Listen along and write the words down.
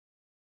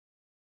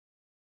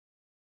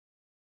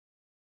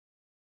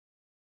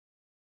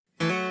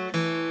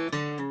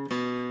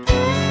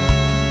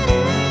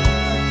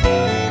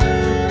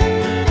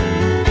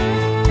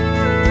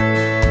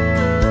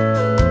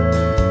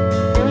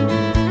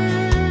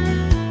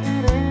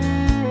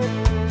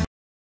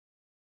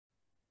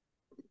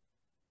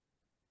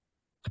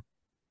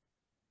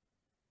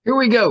Here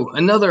we go.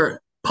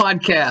 Another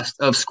podcast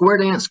of Square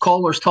Dance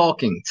Callers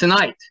Talking.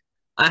 Tonight,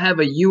 I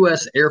have a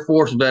U.S. Air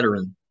Force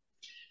veteran.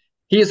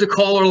 He is a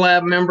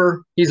Callerlab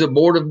member. He's a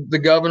Board of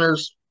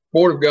Governors.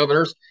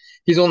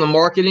 He's on the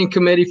marketing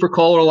committee for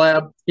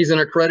Callerlab. He's an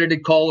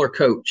accredited caller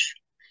coach.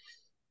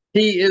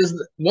 He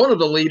is one of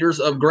the leaders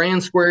of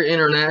Grand Square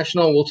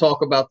International. We'll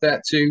talk about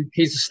that too.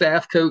 He's a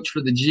staff coach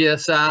for the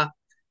GSI.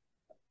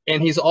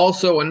 And he's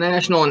also a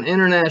national and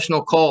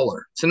international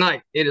caller.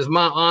 Tonight, it is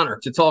my honor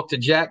to talk to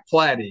Jack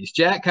Pladdys.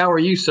 Jack, how are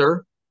you,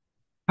 sir?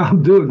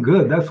 I'm doing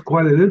good. That's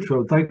quite an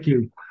intro. Thank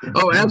you.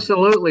 Oh,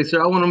 absolutely,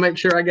 sir. I want to make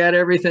sure I got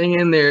everything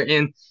in there.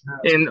 And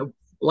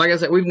like I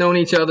said, we've known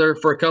each other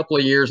for a couple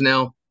of years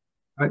now.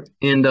 Right.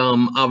 And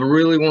I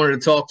really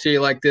wanted to talk to you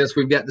like this.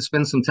 We've got to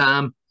spend some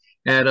time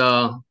at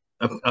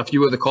a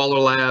few of the caller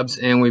labs,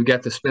 and we've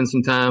got to spend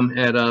some time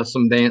at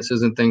some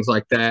dances and things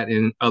like that,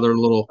 and other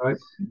little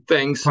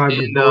things.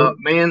 And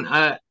man,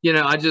 I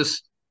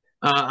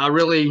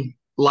really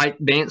like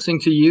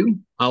dancing to you.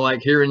 I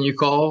like hearing you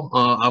call.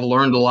 I've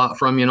learned a lot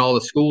from you in all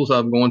the schools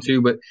I've gone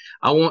to, but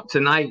I want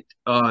tonight,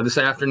 this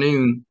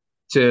afternoon,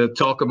 to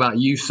talk about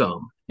you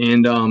some.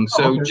 And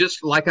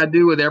just like I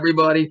do with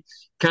everybody,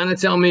 kind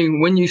of tell me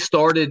when you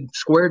started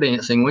square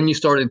dancing, when you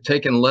started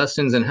taking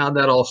lessons, and how'd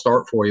that all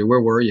start for you?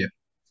 Where were you?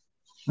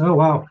 Oh,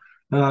 wow.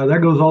 That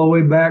goes all the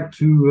way back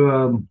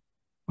to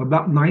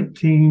about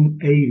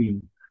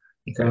 1980.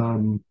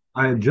 Okay.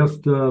 I had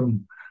just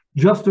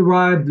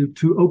arrived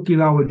to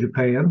Okinawa,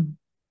 Japan,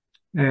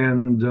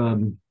 and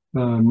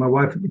my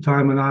wife at the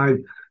time and I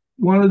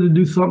wanted to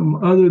do something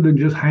other than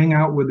just hang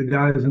out with the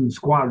guys in the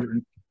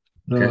squadron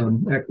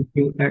at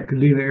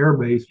Kadena Air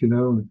Base,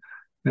 and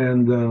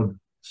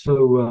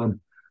so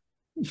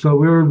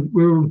we were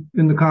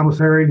in the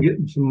commissary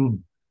getting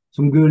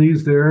some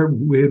goodies there.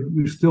 We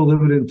were still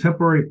living in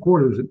temporary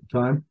quarters at the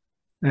time,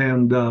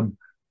 and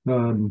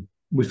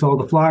we saw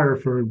the flyer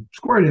for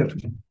square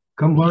dancing.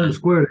 Come learn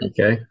square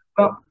dancing.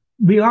 Okay.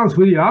 Be honest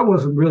with you, I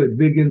wasn't really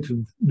big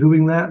into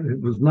doing that.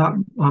 It was not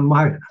on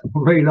my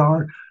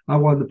radar. I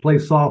wanted to play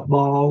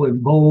softball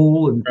and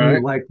bowl and I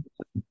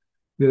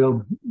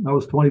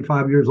was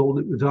 25 years old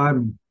at the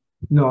time.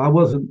 No, I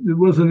wasn't. It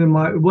wasn't in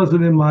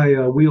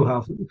my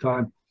wheelhouse at the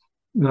time.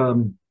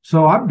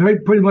 So I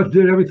pretty much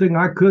did everything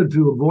I could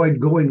to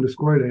avoid going to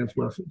square dance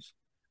lessons.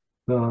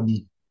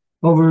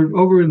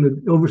 Over in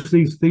the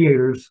overseas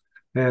theaters,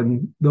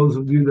 and those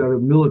of you that are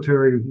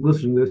military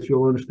listening to this,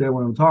 you'll understand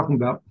what I'm talking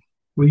about.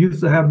 We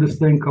used to have this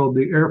thing called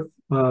the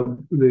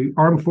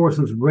Armed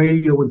Forces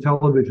Radio and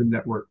Television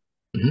Network.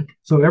 Mm-hmm.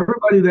 So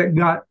everybody that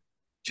got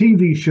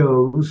TV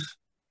shows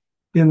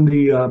in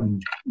the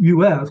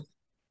U.S.,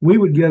 we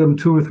would get them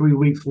 2 or 3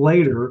 weeks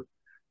later.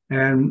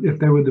 And if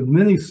they were the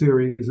mini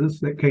series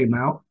that came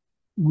out,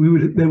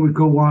 they would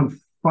go on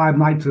 5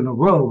 nights in a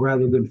row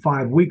rather than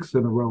 5 weeks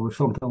in a row or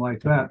something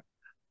like that.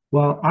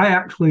 Well, I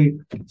actually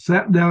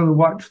sat down and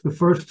watched the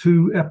first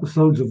 2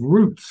 episodes of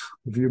Roots,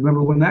 if you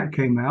remember when that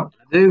came out.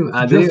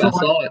 I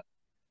saw it.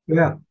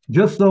 Yeah,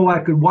 just so I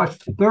could watch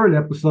the 3rd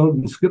episode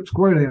and skip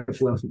square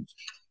dance lessons.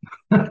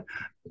 I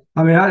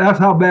mean, that's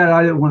how bad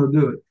I didn't want to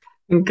do it.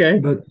 Okay.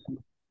 But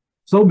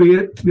so be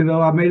it.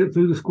 I made it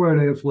through the square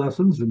dance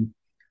lessons,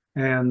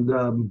 and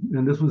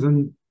this was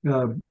in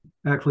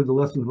actually the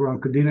lessons were on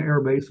Kadena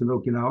Air Base in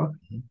Okinawa.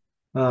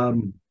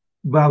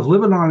 But I was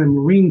living on a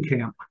Marine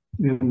camp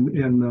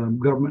in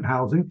government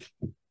housing,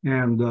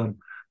 and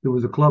there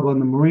was a club on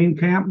the Marine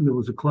camp, and there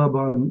was a club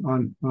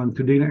on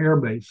Kadena Air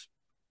Base.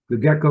 The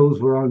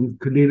Geckos were on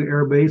Kadena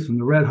Air Base, and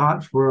the Red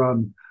Hots were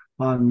on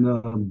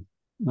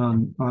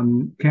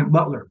Camp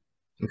Butler.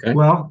 Okay.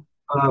 Well,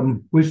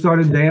 we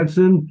started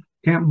dancing.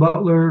 Camp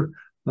Butler,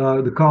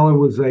 the caller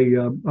was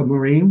a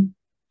Marine.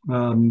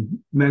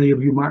 Many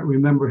of you might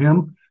remember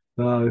him.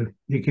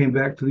 He came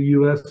back to the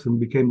U.S. and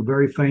became a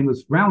very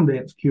famous round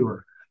dance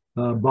cure.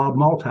 Bob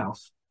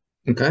Malthouse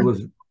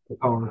was the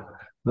caller.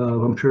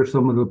 I'm sure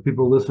some of the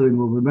people listening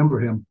will remember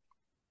him.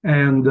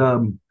 And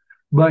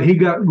but he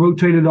got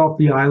rotated off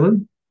the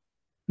island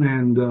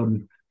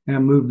and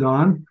moved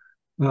on.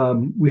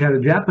 We had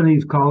a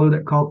Japanese caller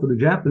that called for the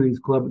Japanese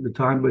club at the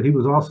time, but he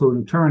was also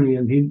an attorney,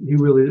 and he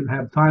really didn't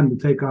have time to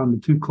take on the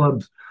 2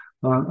 clubs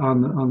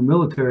on the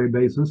military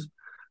basis.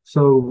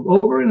 So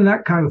over in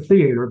that kind of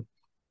theater,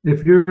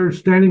 if you're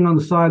standing on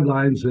the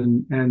sidelines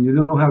and you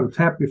know how to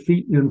tap your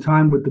feet in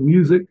time with the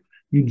music,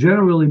 you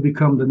generally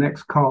become the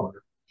next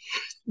caller.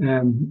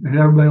 And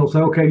everybody will say,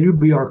 okay, you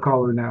be our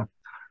caller now.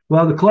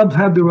 Well, the clubs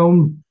had their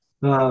own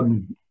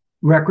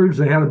records.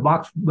 They had a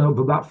box of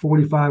about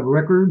 45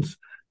 records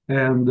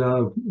and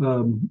a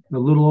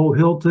little old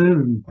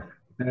Hilton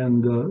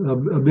and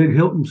a big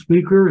Hilton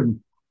speaker.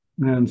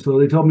 And so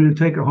they told me to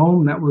take it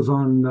home. That was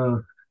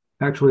on,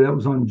 actually, that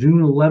was on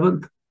June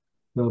 11th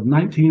of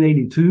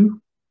 1982.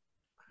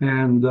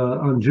 And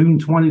on June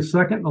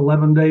 22nd,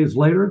 11 days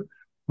later,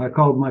 I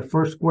called my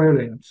first square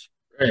dance.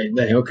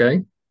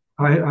 Okay.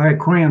 I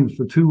crammed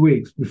for 2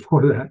 weeks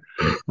before that.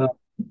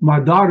 My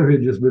daughter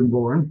had just been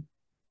born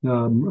a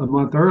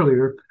month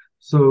earlier.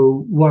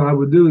 So what I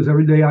would do is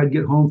every day I'd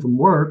get home from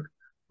work,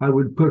 I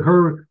would put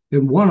her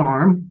in one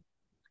arm,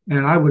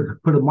 and I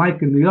would put a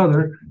mic in the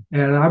other,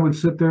 and I would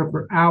sit there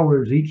for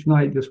hours each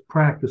night just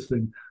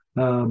practicing.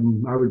 I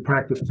would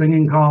practice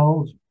singing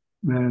calls,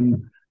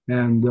 and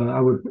I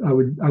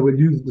would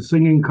use the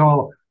singing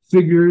call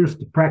figures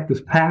to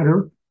practice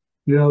patter.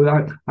 You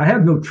know, I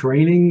had no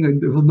training,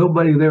 and there was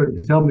nobody there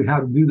to tell me how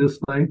to do this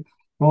thing.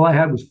 All I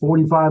had was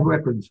 45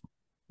 records,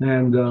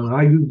 and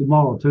I used them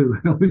all too.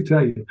 Let me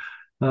tell you,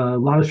 a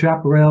lot of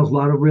chaparrals, a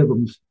lot of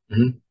rhythms,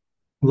 a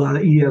lot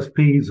of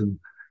ESPs,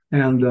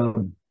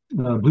 and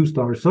Blue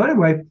Stars. So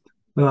anyway,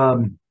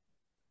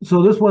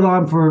 so this went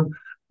on for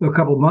a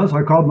couple of months.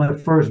 I called my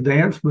first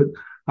dance, but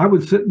I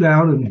would sit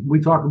down, and we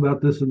talk about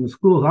this in the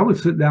schools. I would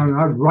sit down and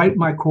I'd write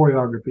my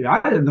choreography.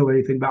 I didn't know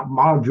anything about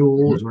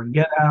modules or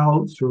get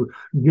outs or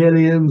get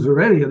ins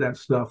or any of that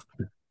stuff.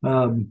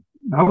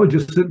 I would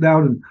just sit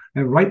down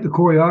and write the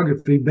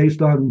choreography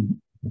based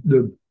on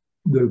the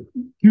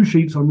cue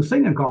sheets on the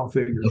singing call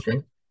figures. Okay.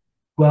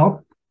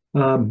 Well,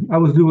 I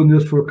was doing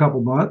this for a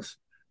couple months,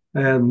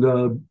 and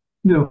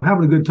you know,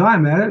 having a good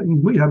time at it.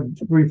 And we have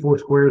 3-4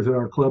 squares at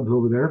our clubs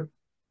over there.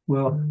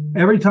 Well,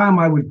 every time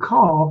I would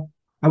call,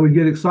 I would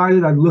get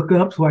excited. I'd look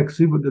up so I could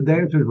see what the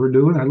dancers were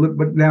doing. I'd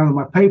look down at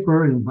my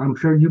paper, and I'm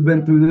sure you've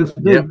been through this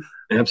too. Yep,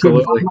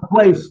 absolutely. Couldn't find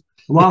my place.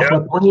 Lost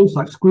my place.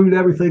 I screwed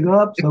everything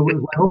up. So it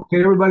was like,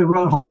 okay, everybody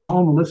run home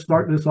and let's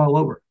start this all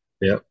over.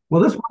 Yeah.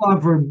 Well, this went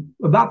on for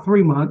about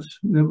 3 months.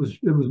 It was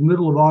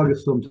middle of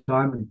August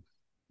sometime,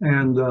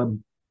 and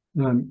in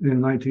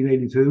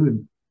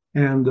 1982,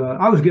 and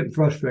I was getting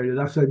frustrated.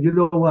 I said, you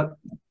know what?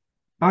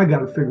 I got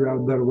to figure out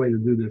a better way to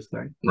do this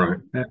thing. Right.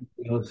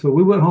 And so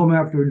we went home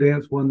after a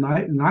dance one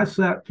night, and I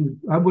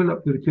went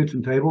up to the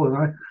kitchen table,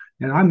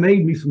 and I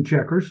made me some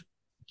checkers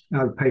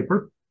out of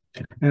paper,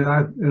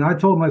 and I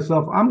told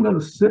myself, I'm going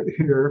to sit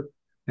here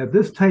at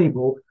this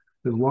table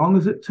as long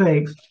as it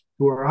takes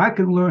where I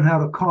can learn how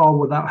to call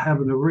without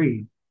having to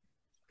read.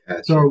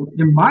 Gotcha. So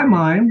in my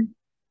mind,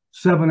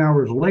 7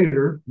 hours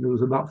later, it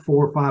was about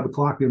 4 or 5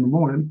 o'clock in the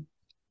morning.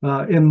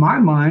 In my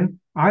mind,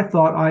 I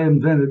thought I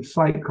invented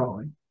sight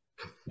calling.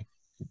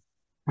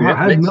 Yeah,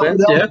 I had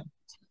nothing else.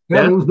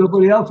 Yeah. There was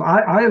nobody else.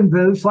 I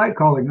invented sight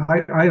calling.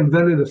 I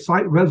invented a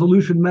sight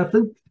resolution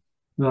method,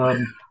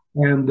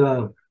 and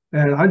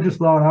I just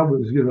thought I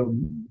was, you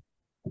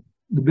know,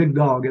 the big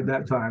dog at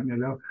that time, you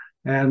know.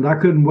 And I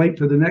couldn't wait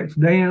to the next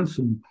dance.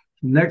 And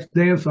next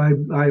dance, I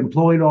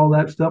employed all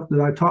that stuff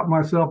that I taught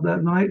myself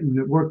that night, and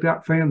it worked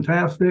out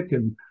fantastic.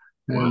 And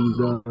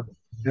you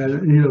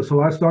know,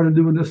 so I started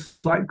doing this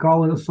sight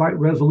calling, a sight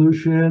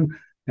resolution,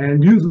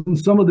 and using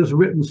some of this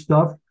written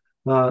stuff.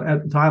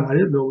 At the time, I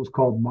didn't know it was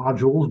called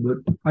modules, but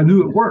I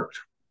knew it worked,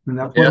 and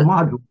that's what a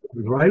module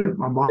is, right? A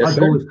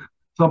module is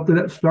something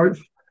that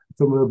starts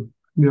from a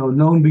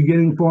known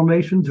beginning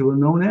formation to a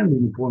known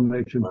ending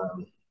formation. Wow.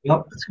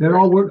 Yep, that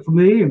all worked for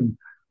me, and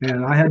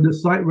I had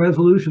this sight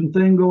resolution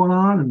thing going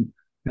on,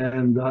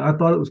 and I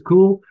thought it was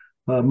cool.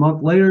 A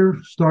month later,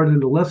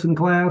 started a lesson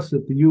class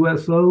at the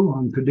USO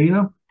on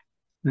Cadena,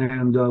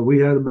 and we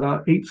had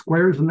about 8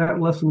 squares in that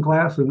lesson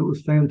class, and it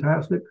was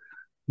fantastic.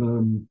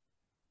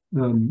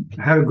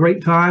 Had a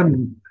great time,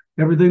 and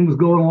everything was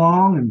going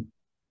along,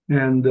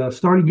 and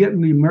started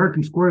getting the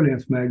American Square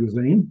Dance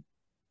magazine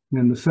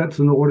and the sets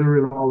in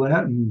order and all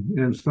that,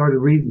 and started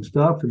reading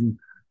stuff, and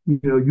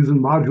using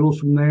modules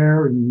from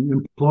there, and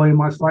employing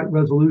my sight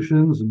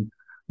resolutions, and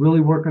really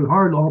working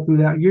hard all through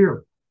that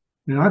year.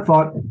 And I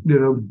thought,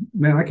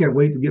 man, I can't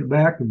wait to get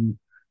back and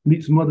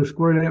meet some other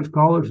square dance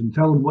callers and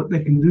tell them what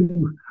they can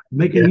do,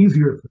 make it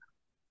easier.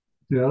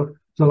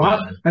 So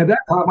at that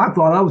time, I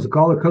thought I was a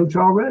caller coach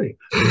already.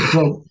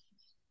 So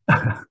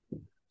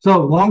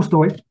long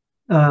story,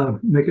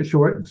 make it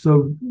short.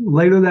 So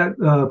later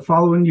that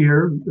following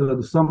year,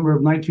 the summer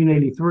of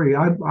 1983,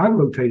 I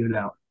rotated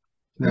out,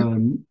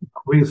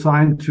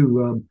 reassigned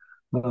to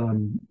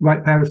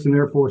Wright-Patterson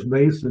Air Force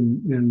Base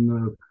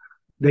in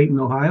Dayton,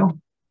 Ohio,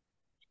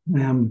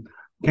 and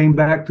came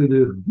back to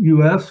the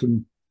U.S.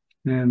 and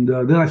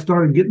then I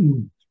started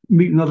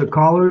meeting other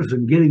callers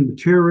and getting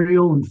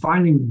material and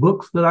finding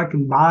books that I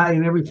can buy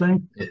and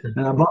everything.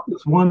 And I bought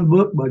this one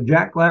book by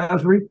Jack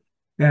Lasry,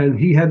 and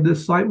he had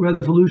this sight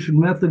resolution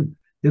method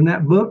in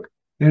that book,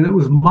 and it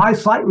was my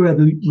sight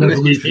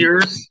resolution.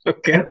 Yours?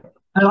 Okay.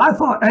 And I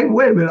thought, hey,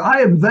 wait a minute,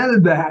 I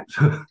invented that.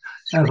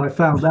 As I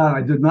found out,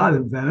 I did not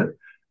invent it,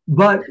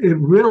 but it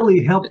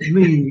really helped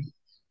me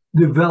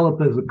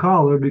develop as a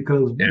caller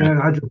because man,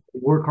 I just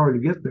work hard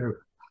to get there.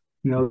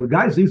 The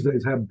guys these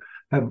days have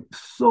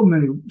so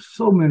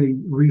many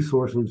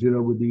resources,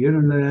 with the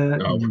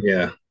internet, all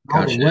the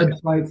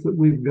websites that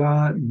we've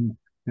got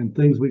and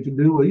things we can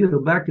do. Well,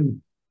 back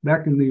in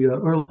the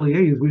early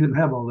 80s, we didn't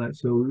have all that,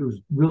 so it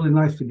was really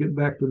nice to get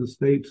back to the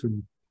States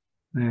and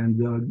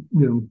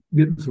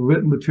get some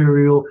written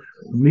material,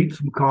 meet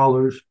some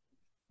callers,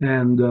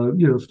 and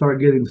start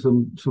getting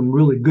some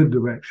really good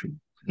direction.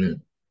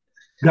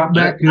 Got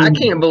back. I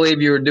can't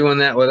believe you were doing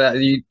that without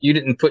you. You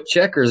didn't put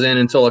checkers in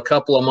until a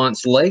couple of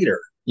months later.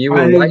 You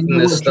were writing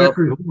this stuff.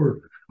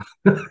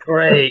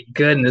 Great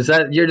goodness,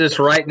 that you're just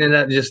writing it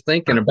up, just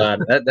thinking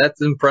about it.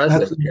 That's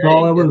impressive. That's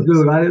all I was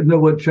doing. I didn't know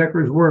what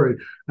checkers were.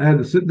 I had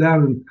to sit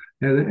down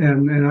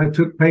and I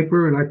took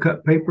paper and I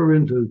cut paper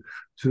into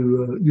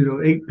you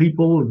know, 8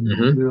 people and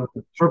you know,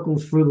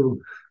 circles for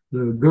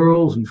the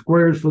girls and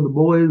squares for the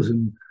boys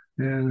and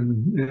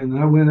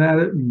I went at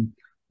it and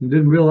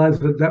didn't realize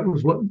that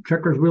was what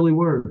checkers really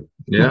were.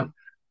 Yeah.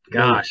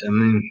 Gosh, I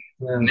mean,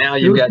 now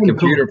It you've was got pretty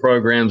computer cool.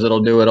 programs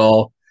that'll do it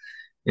all,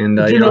 and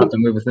But you you don't know, have to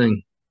move a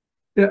thing.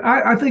 yeah,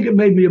 I think it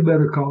made me a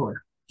better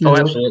caller. You Oh,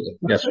 know, absolutely.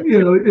 Yes, sir. you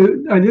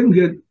know, I didn't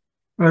get,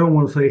 I don't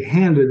want to say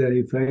handed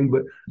anything,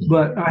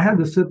 but I had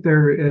to sit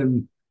there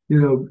and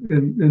you know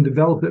and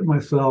develop it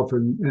myself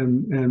and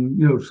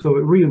you know, so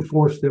it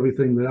reinforced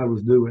everything that I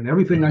was doing.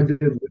 Everything I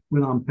did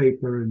went on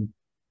paper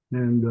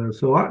and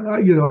so I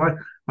you know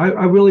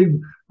I really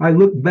I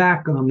look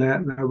back on that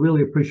and I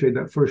really appreciate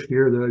that first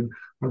year that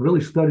I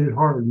really studied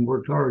hard and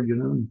worked hard, you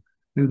know,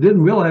 and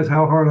didn't realize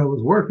how hard I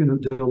was working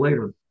until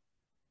later.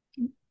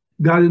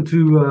 Got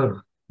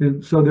into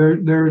and so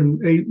they're in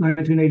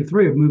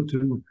 1983. I moved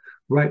to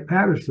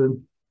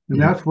Wright-Patterson,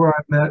 and that's where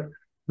I met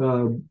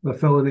a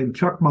fellow named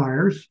Chuck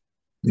Myers.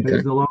 Okay.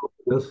 He's no longer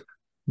with us,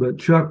 but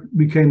Chuck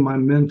became my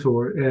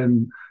mentor,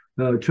 and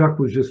Chuck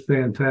was just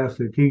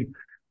fantastic. He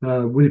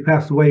when he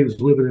passed away, he was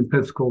living in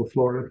Pensacola,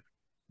 Florida,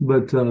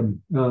 but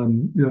you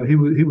know,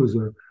 he was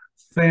a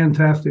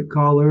fantastic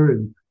caller,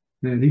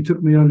 and he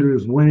took me under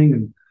his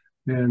wing,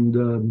 and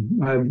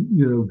I,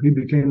 you know, he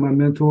became my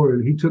mentor,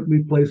 and he took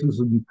me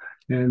places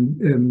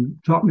and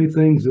taught me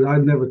things that I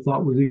never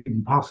thought was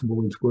even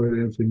possible in square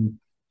dancing.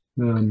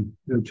 You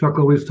know, Chuck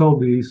always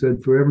told me, he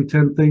said, for every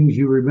 10 things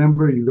you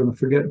remember, you're going to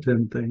forget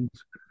 10 things,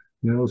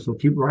 you know, so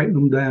keep writing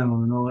them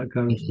down and all that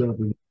kind of stuff.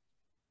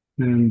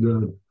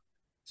 And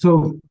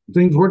so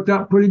things worked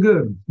out pretty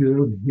good.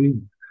 You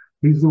know,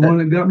 he's the one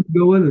that got me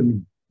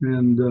going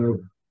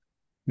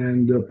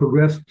and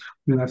progressed.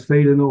 And I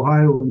stayed in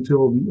Ohio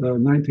until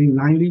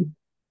 1990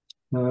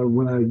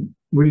 when I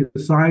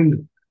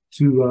reassigned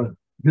to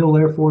Hill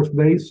Air Force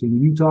Base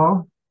in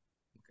Utah.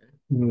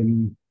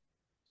 And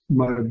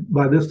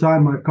by this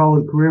time, my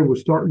college career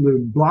was starting to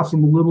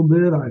blossom a little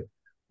bit.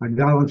 I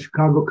got on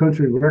Chicago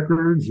Country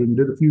Records and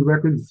did a few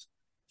records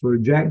for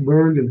Jack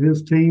Berg and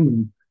his team,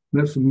 and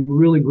met some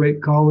really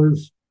great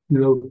callers, you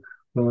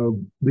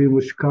know, being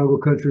with Chicago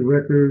Country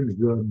Records,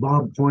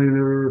 Bob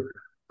Pointer,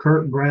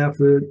 Kurt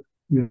Graffett,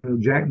 you know,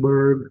 Jack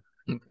Berg,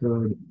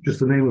 just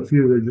to name a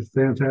few. They're just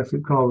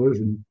fantastic callers,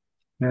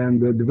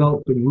 and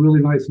developed a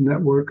really nice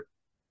network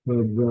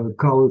of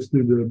callers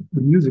through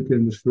the music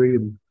industry.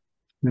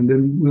 And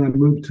then when I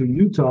moved to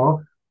Utah,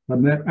 I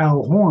met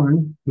Al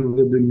Horn, who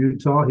lived in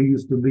Utah. He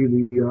used to be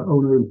the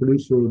owner and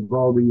producer of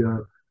all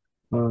the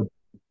you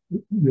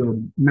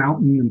know,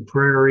 Mountain and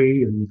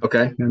Prairie and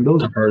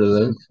those. I've heard of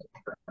those.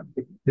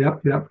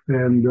 Yep.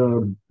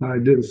 And I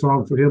did a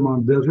song for him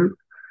on Desert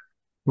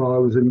while I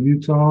was in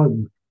Utah,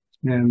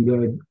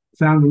 and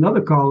found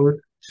another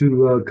caller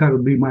to kind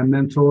of be my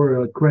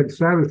mentor, Craig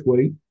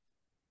Satterthwaite,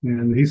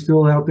 and he's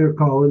still out there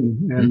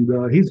calling, and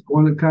he's the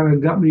one that kind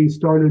of got me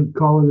started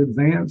calling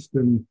advanced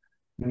and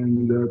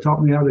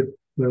taught me how to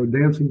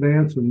dance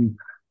advanced, and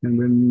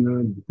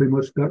then pretty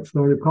much got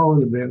started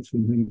calling advanced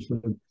from him.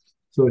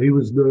 So he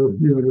was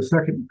the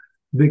second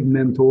big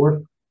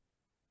mentor.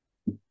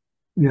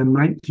 In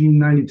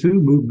 1992,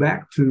 moved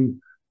back to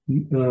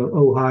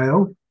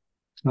Ohio,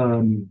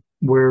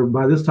 where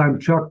by this time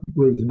Chuck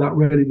was about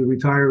ready to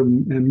retire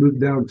and moved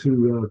down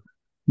to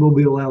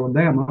Mobile,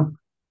 Alabama,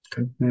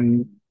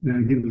 and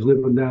he was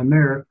living down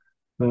there.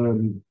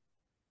 And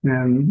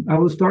I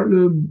was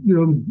starting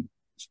to,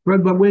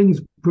 spread my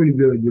wings pretty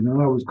good.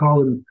 I was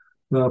calling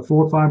 4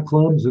 or 5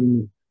 clubs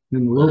in the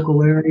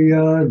local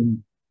area,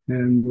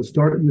 and was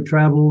starting to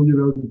travel,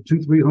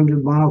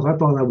 200-300 miles. I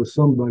thought I was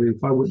somebody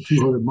if I went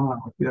 200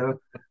 miles. Yeah.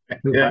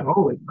 It was like,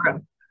 holy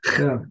crap.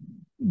 Yeah.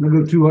 I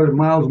go 200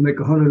 miles and make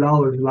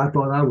 $100, and I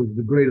thought I was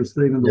the greatest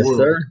thing in the world.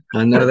 Yes, sir.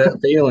 I know that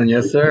feeling.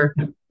 Yes, sir.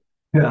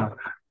 Yeah.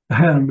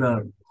 And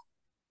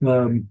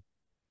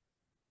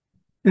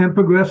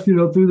progressed,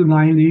 through the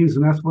 90s,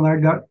 and that's when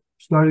I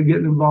started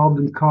getting involved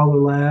in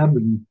Callerlab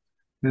and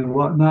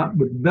whatnot.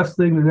 But the best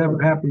thing that ever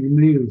happened to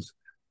me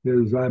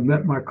is I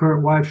met my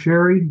current wife,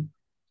 Sherry,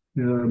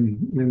 in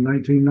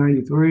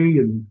 1993,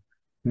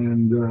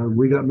 and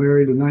we got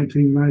married in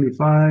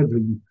 1995,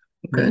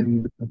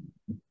 and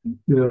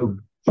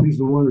she's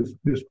the one that's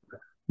just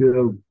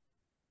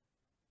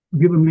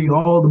giving me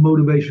all the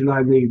motivation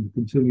I need to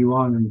continue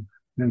on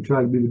and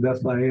try to be the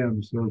best I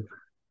am. So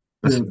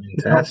that's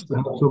fantastic. To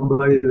have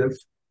somebody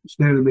that's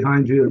standing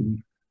behind you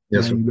and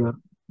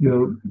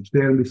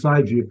standing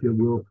beside you, if you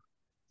will.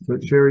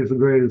 But Sherry's the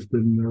greatest,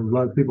 and a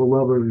lot of people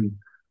love her,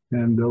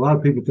 and a lot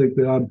of people think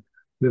that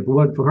if it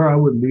wasn't for her, I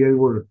wouldn't be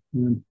anywhere.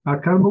 And I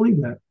kind of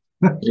believe that.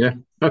 Yeah.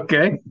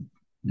 Okay.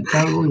 I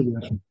kind of believe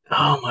that.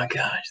 Oh my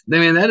gosh! I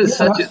mean, that's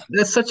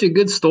such a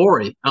good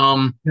story.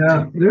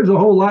 Yeah, there's a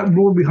whole lot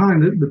more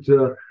behind it, but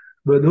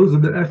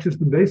that's just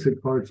the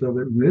basic parts of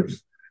it, and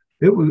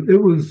it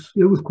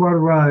was quite a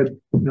ride.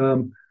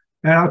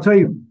 And I'll tell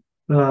you,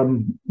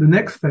 the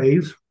next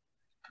phase,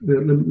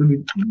 let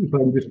me, if I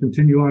can just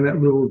continue on that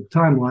little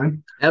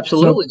timeline.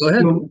 Absolutely. Go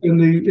ahead. So in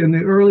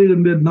the early to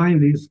mid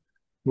 90s,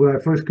 when I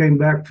first came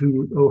back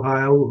to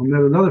Ohio, I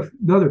met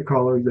another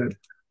caller that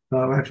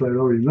actually I'd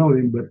already known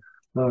him, but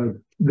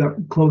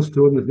got close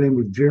to him. His name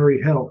was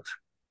Jerry Helt,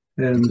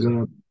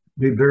 and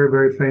be very,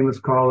 very famous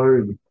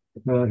caller.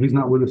 He's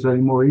not with us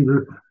anymore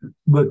either,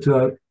 but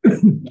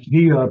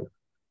he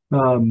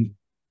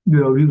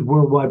he's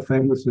worldwide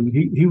famous, and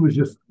he was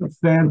just a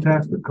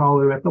fantastic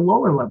caller at the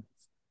lower levels.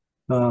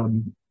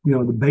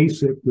 The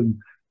basic,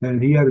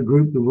 and he had a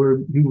group that where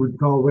he would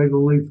call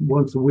regularly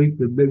once a week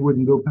that they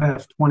wouldn't go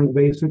past 20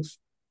 basics,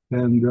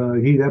 and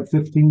he'd have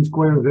 15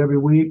 squares every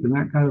week and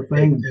that kind of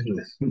thing.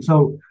 And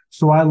so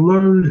I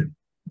learned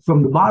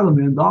from the bottom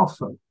end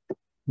also.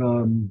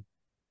 And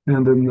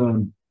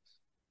then,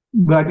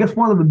 but I guess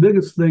one of the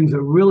biggest things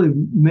that really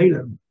made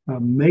a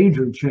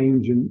major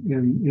change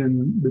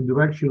in the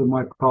direction of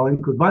my calling,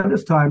 because by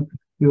this time,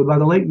 by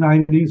the late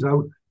 90s,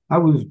 I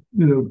was,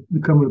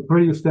 becoming a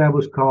pretty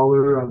established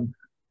caller.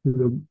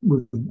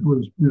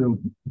 Was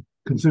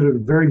considered a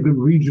very good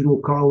regional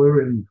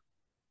caller,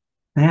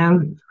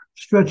 and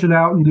stretching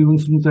out and doing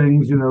some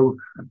things,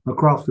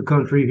 across the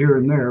country here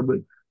and there, but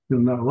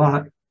not a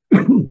lot.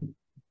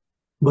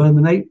 But in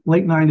the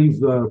late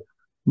 90s,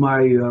 my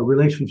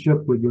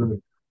relationship with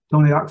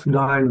Tony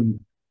Oxidine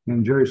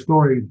and Jerry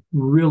Story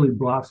really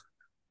blossomed.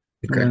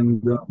 Okay.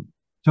 And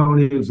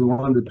Tony is the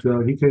one that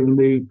he came to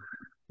me.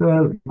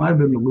 Might have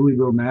been the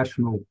Louisville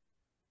National,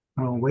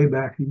 way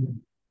back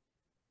in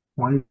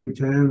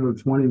 2010 or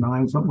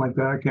 29, something like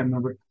that. I can't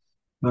remember.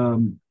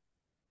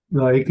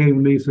 He came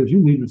to me and says, "You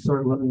need to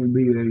start learning to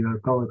be a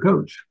color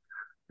coach."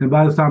 And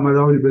by this time, I'd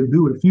already been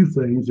doing a few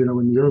things, in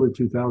the early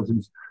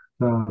 2000s,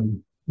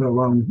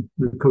 along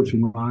the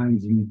coaching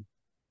lines and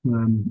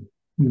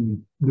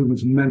doing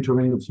some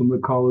mentoring of some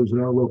of the callers in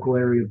our local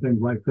area,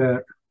 things like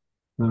that.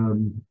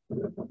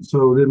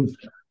 So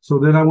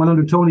then I went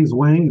under Tony's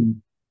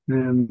wing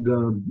and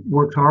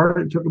worked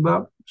hard. It took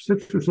about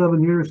 6 or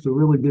 7 years to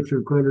really get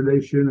your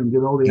accreditation and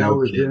get all the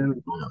hours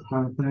in,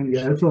 kind of thing.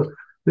 Yeah,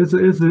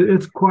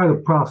 it's quite a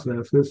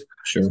process. It's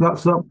not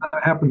something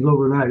that happens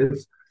overnight.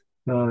 It's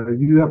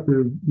you have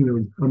to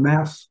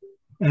amass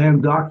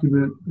and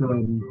document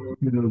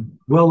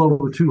well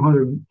over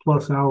 200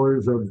 plus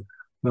hours of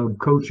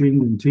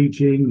coaching and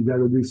teaching. You got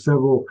to do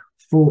several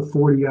full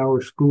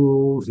 40-hour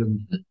schools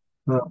and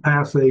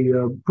pass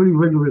a pretty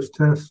rigorous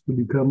test to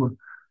become a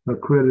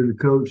accredited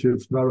coach.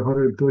 It's about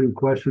 130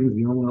 questions.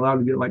 You're only allowed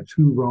to get like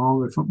 2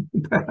 wrong or something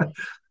like that.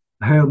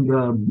 And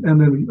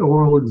then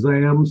oral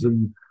exams.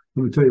 And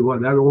let me tell you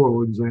what, that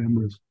oral exam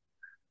was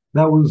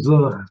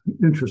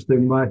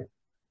interesting.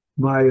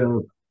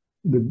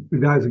 The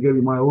guys that gave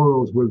me my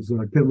orals was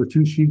Ken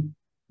Latucci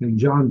and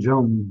John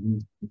Jones.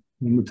 And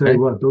let me tell you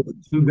what, those are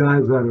 2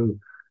 guys that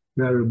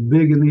are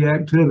big in the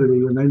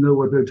activity, and they know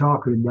what they're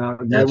talking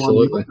about. And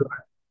absolutely.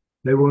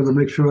 They wanted to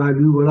make sure I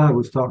knew what I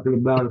was talking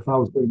about if I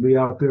was going to be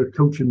out there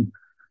coaching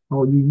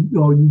all you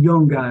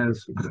young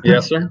guys.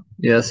 Yes, sir.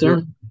 Yes,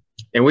 sir.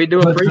 And we do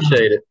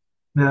appreciate it.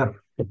 Yeah.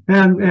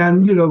 And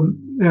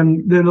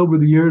then over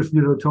the years,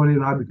 Tony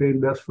and I became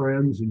best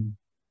friends, and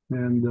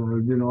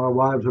our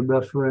wives are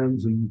best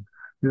friends, and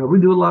we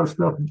do a lot of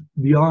stuff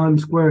beyond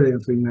square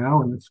dancing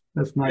now, and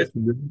that's nice to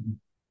do.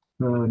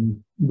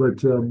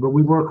 But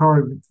we work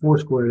hard for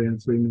square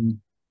dancing,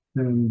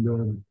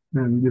 and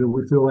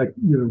we feel like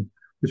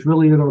it's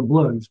really in our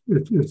blood.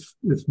 It's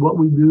what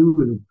we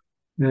do,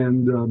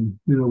 and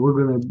we're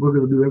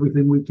gonna do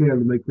everything we can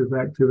to make this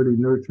activity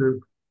nurture.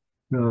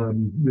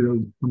 I'm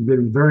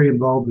getting very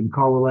involved in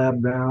Callerlab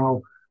now.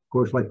 Of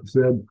course, like you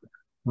said,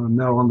 I'm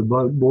now on the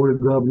board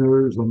of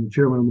governors. I'm the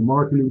chairman of the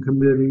marketing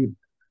committee.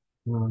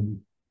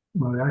 I'm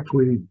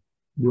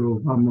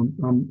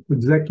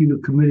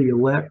executive committee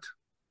elect.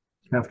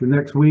 After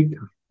next week,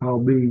 I'll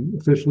be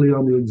officially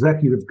on the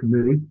executive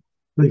committee.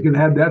 So you can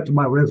add that to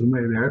my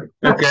resume there.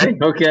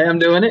 Okay, I'm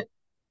doing it.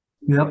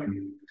 Yep.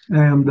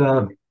 And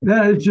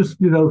it's just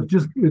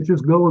it's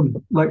just going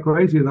like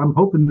crazy, and I'm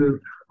hope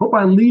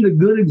I lead a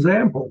good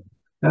example.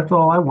 That's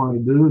all I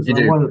want to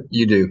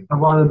do. I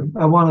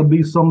want to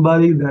be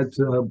somebody that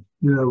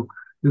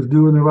is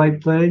doing the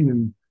right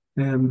thing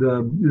and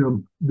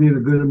being a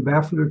good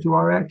ambassador to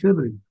our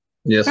activity.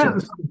 Yes, sir. And at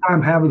the same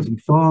time, having some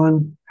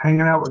fun, hanging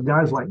out with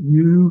guys like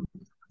you.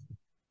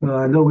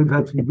 I know we've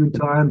had some good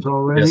times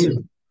already. Yes,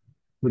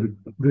 with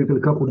drinking a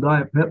couple of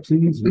Diet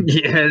Pepsis.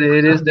 Yeah,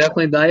 it is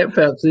definitely Diet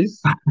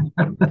Pepsis.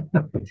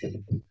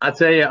 I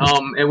tell you,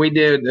 and we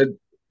did.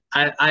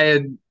 I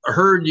had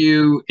heard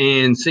you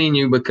and seen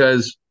you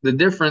because the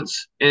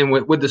difference, and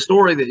with the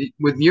story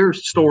with your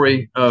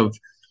story of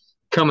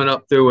coming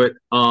up through it,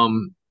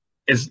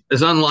 is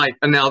unlike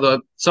now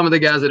some of the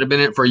guys that have been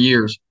in it for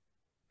years.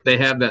 They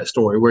have that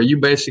story where you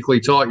basically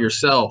taught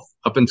yourself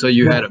up until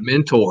you had a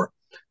mentor.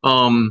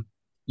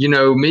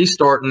 Me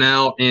starting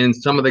out, and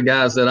some of the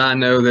guys that I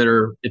know that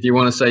are, if you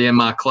want to say in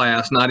my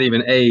class, not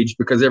even age,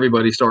 because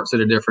everybody starts at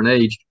a different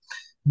age.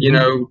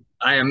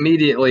 I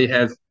immediately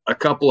have a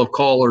couple of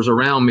callers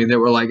around me that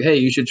were like, hey,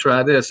 you should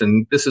try this,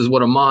 and this is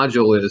what a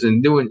module is,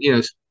 and doing,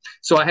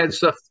 so I had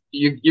stuff.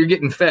 You're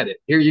getting fed it.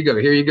 Here you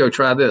go,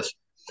 try this.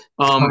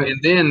 Right. And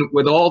then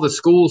with all the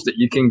schools that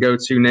you can go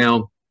to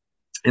now,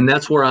 and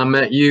that's where I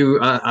met you.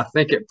 I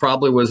think it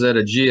probably was at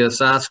a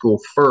GSI school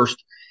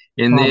first,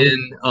 and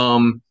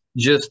then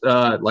just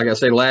like I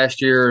say,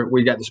 last year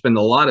we got to spend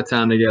a lot of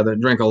time together,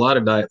 drink a lot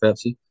of Diet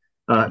Pepsi,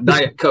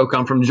 Diet Coke.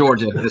 I'm from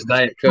Georgia. It's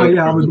Diet Coke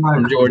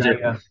from Georgia,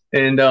 yeah.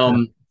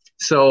 And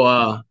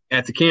so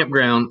at the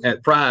campground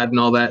at Pride and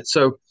all that.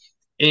 So,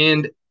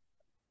 and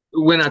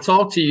when I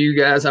talk to you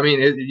guys, I mean,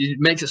 it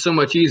makes it so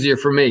much easier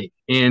for me.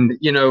 And,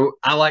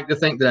 I like to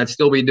think that I'd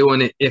still be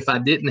doing it if I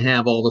didn't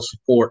have all the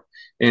support.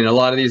 And a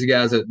lot of these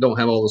guys that don't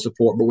have all the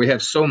support, but we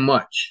have so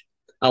much.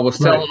 I was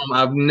telling them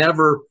I've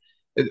never,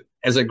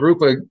 as a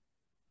group of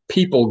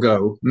people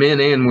go, men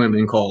and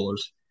women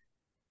callers,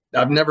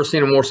 I've never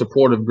seen a more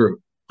supportive group.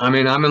 I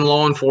mean, I'm in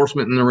law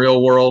enforcement in the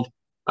real world.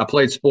 I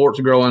played sports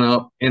growing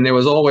up, and there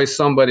was always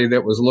somebody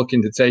that was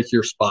looking to take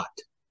your spot.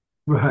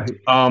 Right.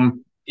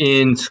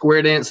 In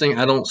square dancing,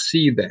 I don't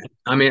see that.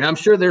 I mean, I'm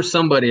sure there's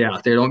somebody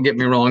out there, don't get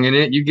me wrong.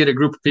 And you get a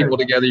group of people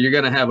together, you're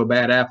going to have a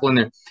bad apple in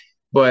there.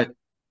 But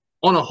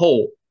on a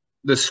whole,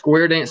 the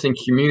square dancing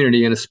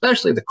community, and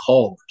especially the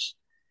callers,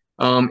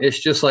 it's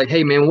just like,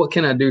 hey, man, what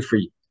can I do for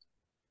you?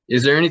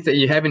 Is there anything,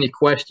 you have any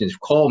questions?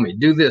 Call me,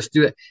 do this,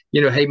 do that.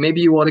 Hey,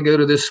 maybe you want to go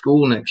to this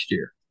school next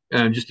year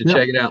just to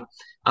check it out.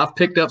 I've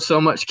picked up so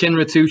much. Ken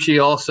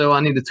Ritucci also, I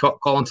need to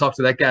call and talk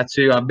to that guy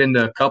too. I've been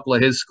to a couple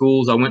of his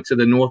schools. I went to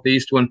the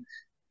Northeast one.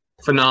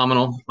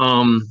 Phenomenal.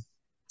 And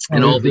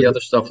all the other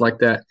stuff like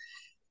that.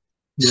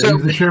 Yeah, so,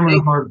 he's the chairman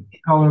of our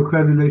Collar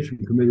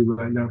Accreditation Committee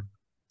right now.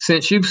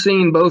 Since you've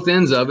seen both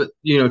ends of it,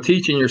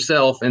 teaching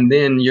yourself, and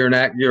then you're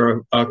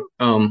a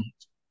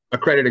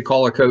accredited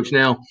caller coach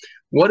now,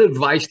 what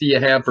advice do you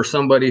have for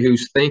somebody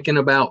who's thinking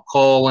about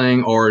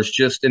calling or is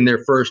just in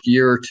their first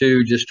year or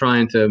two, just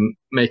trying to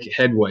make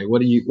headway?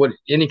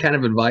 Any kind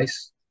of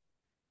advice?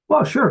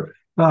 Well, sure.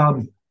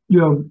 Like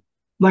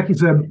you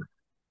said,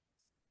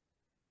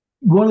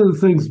 one of the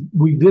things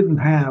we didn't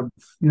have,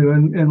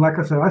 and like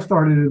I said, I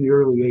started in the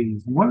early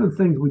 80s. One of the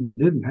things we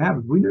didn't have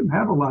is we didn't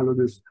have a lot of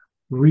this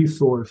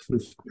resource,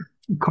 this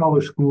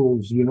college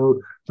schools, the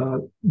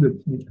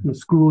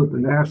school at the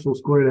National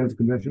Square Dance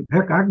Convention.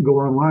 Heck, I can go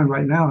online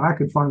right now and I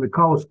can find a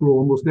college school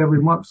almost every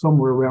month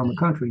somewhere around the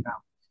country now.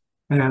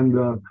 And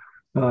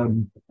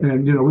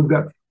we've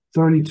got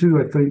 32,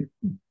 I think,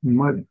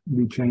 might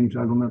be changed,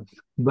 I don't know,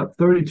 but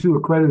 32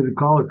 accredited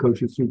caller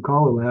coaches through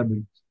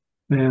Callerlab.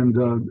 And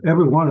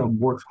every one of them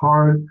works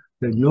hard.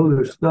 They know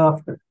their stuff.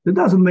 It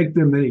doesn't make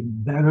them any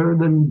better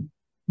than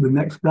the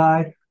next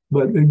guy,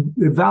 but it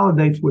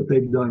validates what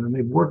they've done. And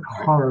they've worked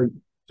hard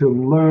to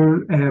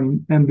learn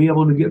and be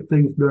able to get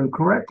things done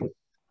correctly.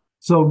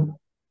 So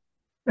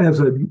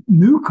as a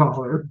new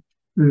caller,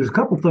 there's a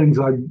couple things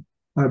I'd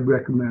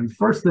recommend.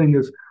 First thing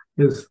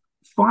is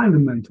find a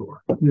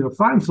mentor.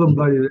 Find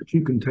somebody that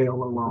you can tail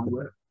along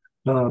with.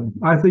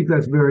 I think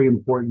that's very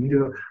important.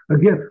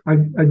 Again, I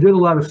did a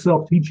lot of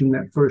self-teaching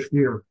that first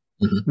year,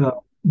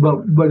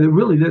 but it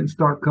really didn't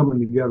start coming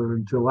together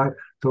until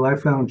I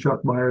found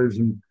Chuck Myers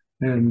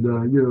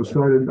and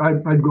started.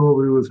 I'd go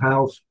over to his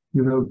house,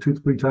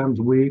 2-3 times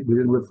a week. We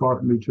didn't live far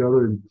from each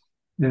other,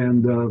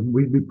 and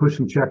we'd be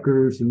pushing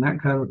checkers and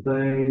that kind of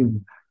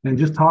thing, and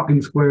just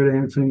talking square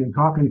dancing and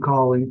talking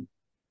calling.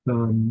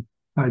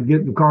 I'd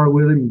get in the car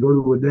with him and go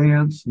to a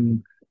dance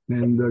and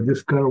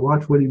just kind of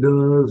watch what he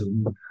does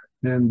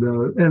and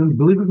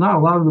believe it or not, a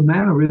lot of the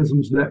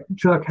mannerisms that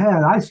Chuck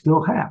had, I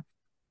still have.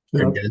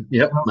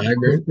 Yep, I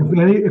agree.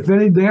 If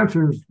any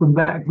dancers from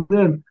back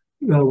then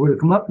were to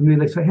come up to me,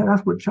 they say, "Hey,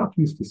 that's what Chuck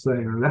used to say,"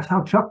 or "That's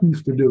how Chuck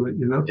used to do it."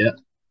 Yeah.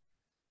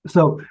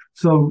 So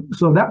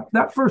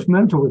that first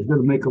mentor is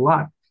going to make a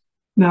lot.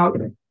 Now,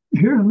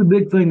 here's the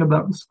big thing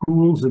about the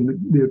schools and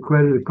the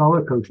accredited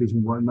caller coaches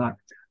and whatnot.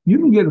 You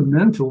can get a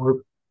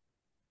mentor,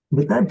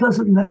 but that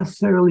doesn't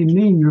necessarily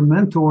mean your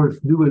mentor is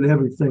doing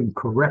everything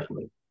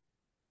correctly.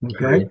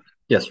 Okay.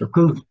 Yes, sir.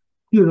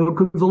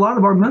 Because a lot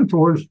of our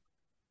mentors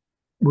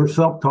were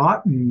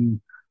self-taught and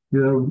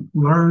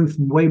learned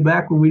from way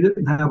back when we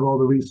didn't have all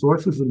the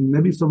resources, and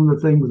maybe some of the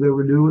things they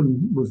were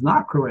doing was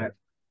not correct.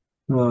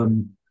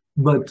 And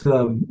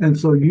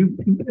so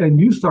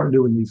you start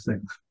doing these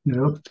things.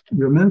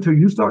 Your mentor,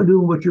 you start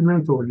doing what your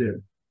mentor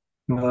did.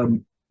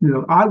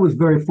 I was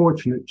very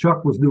fortunate.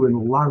 Chuck was doing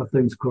a lot of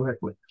things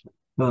correctly.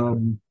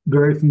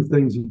 Very few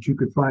things that you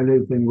could find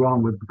anything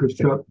wrong with because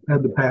Chuck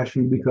had the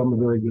passion to become a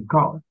very good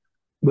caller.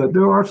 But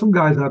there are some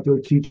guys out there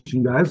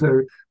teaching guys that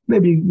are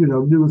maybe,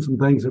 doing some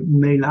things that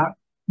may not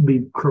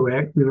be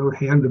correct,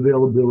 hand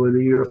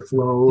availability or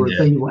flow or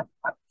things like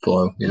that.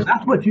 Flow, yeah.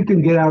 That's what you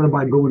can get out of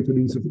by going to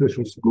these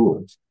official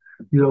schools.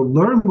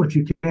 Learn what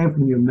you can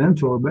from your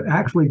mentor, but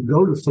actually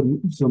go to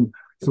some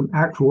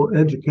actual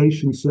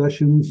education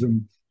sessions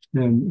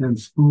and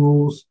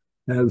schools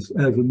as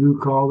a new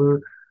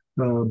caller.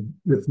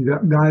 If you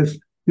got guys,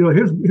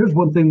 here's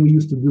one thing we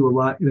used to do a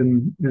lot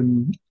in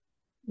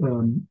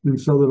in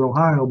Southern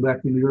Ohio back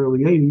in the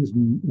early 80s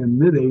and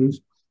mid 80s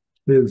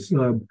is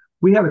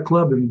we had a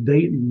club in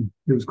Dayton.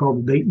 It was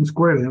called the Dayton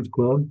Square Dance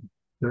Club.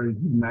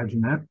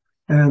 Imagine that.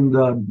 And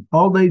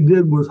all they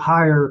did was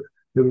hire,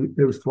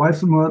 it was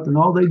twice a month, and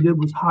all they did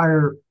was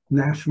hire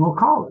national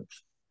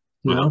callers,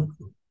 you know.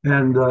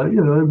 And,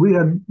 we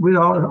had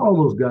all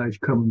those guys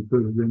coming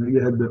through. You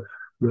had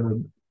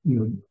the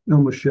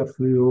Elmer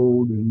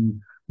Sheffield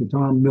and the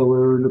Tom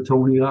Miller and the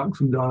Tony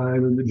Oxendine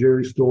and the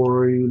Jerry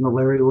Story and the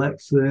Larry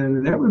Letson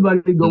and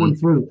everybody going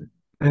through.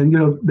 And,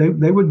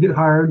 they would get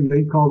hired and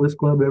they'd call this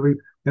club every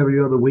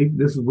other week.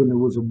 This is when there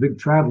was a big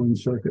traveling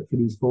circuit for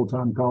these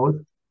full-time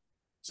callers.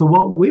 So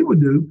what we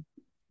would do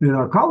in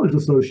our college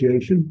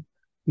association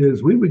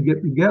is we would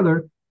get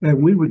together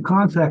and we would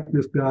contact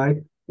this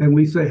guy and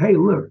we say, hey,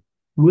 look,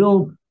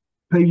 we'll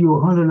pay you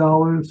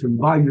 $100 and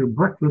buy your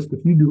breakfast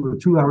if you do a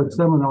 2-hour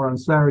seminar on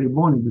Saturday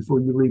morning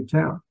before you leave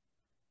town.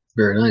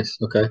 Very nice.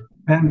 Okay.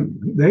 And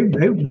they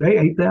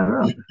ate that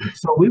up.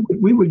 So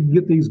we would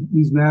get these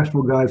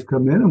national guys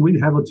come in and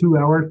we'd have a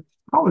 2-hour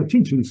college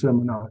teaching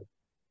seminar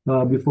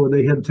before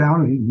they hit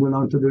town and went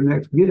on to their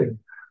next gig.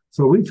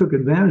 So we took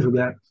advantage of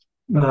that.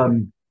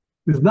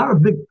 There's not a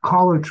big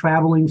caller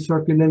traveling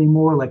circuit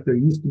anymore like there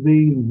used to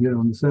be, in the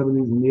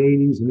 70s and the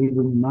 80s and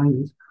even the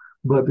 90s.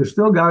 But there's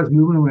still guys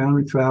moving around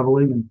and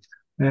traveling,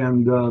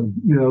 and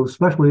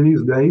especially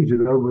these days,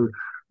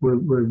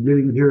 we're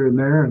getting here and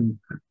there and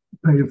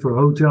paying for a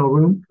hotel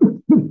room.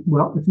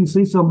 Well, if you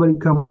see somebody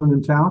coming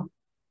in town,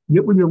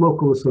 get with your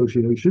local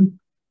association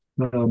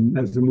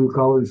as a new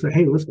caller and say,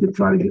 hey, let's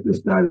try to get this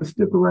guy to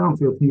stick around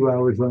for a few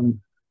hours on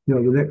the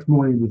next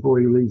morning before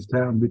he leaves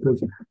town,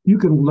 because you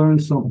can learn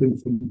something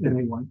from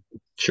anyone.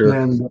 Sure.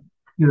 And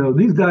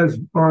these guys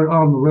aren't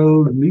on the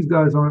road, and these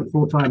guys aren't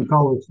full-time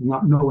callers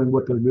not knowing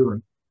what they're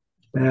doing.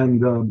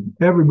 And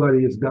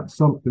everybody has got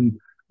something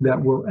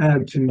that will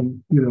add to,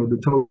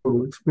 the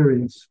total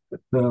experience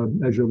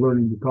as you're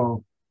learning to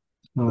call.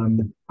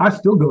 I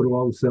still go to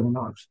all the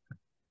seminars.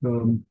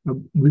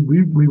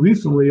 We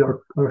recently, our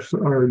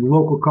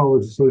local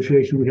college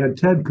association, we had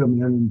Ted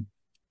come in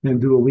and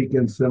do a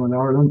weekend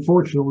seminar. And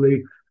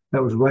unfortunately,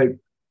 that was right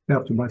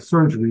after my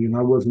surgery, and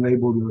I wasn't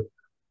able to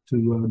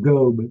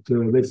go, but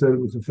they said it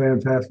was a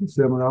fantastic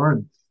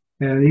seminar.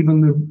 And even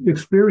the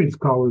experienced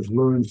callers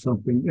learn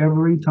something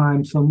every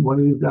time one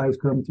of these guys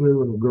come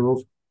through, or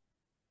girls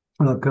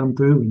come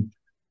through,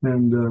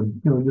 and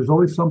there's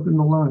always something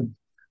to learn.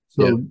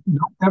 So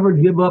don't ever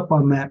give up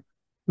on that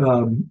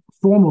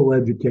formal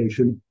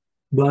education,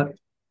 but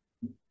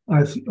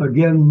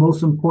again,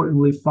 most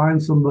importantly, find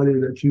somebody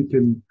that you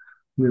can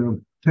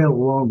tail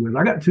along with.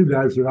 I got 2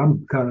 guys that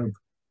I'm kind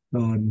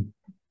of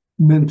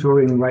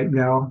mentoring right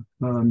now.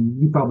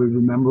 You probably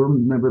remember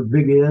them. Remember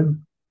Big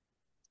Ed?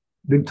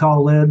 Big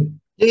Tall Ed?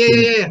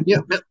 Yeah.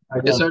 Yes,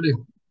 I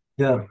do.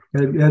 Yeah,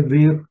 Ed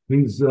Via.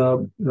 He's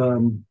doing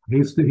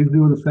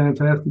a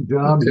fantastic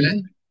job.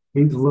 Okay.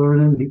 He's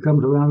learning. He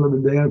comes around to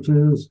the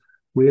dances.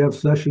 We have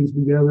sessions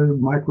together,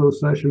 micro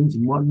sessions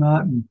and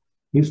whatnot. And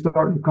he's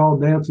starting to call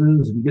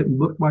dances and getting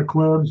booked by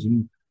clubs.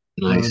 And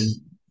nice.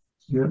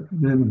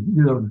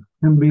 And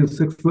him being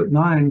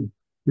 6'9",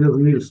 he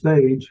doesn't need a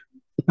stage.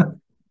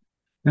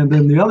 And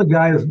then the other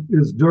guy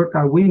is Dirk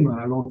Iwema.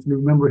 I don't know if you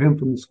remember him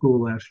from the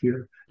school last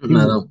year. He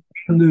was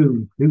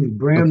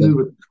brand new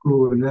at the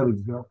school in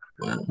Evansville.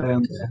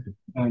 Wow.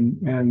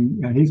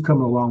 And he's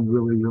coming along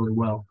really, really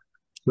well.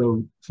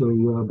 So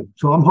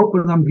I'm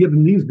hoping I'm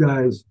giving these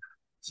guys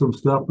some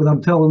stuff, but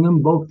I'm telling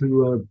them both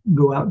to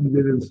go out and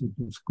get into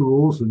some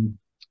schools and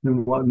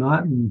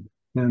whatnot. And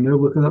they're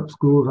looking up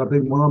schools. I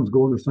think one of them's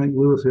going to St.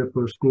 Louis here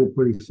for a school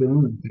pretty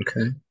soon.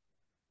 Okay.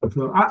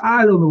 So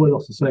I don't know what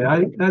else to say. I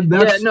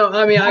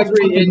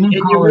agree. And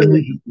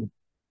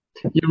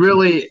you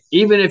really,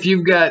 even if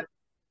you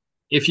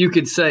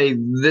could say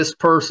this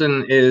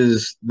person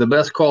is the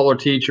best caller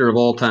teacher of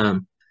all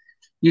time,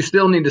 you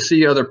still need to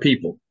see other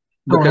people,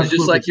 because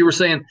just like you were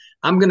saying,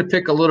 I'm going to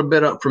pick a little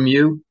bit up from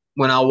you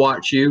when I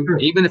watch you. Sure.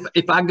 Even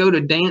if I go to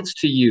dance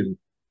to you,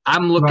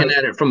 I'm looking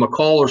at it from a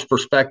caller's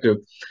perspective.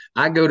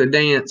 I go to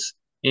dance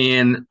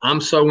and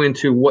I'm so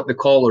into what the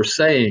caller's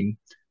saying.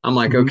 I'm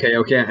like, okay.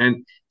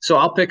 And so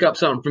I'll pick up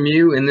something from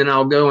you, and then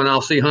I'll go and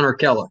I'll see Hunter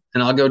Keller,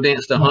 and I'll go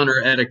dance to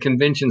Hunter at a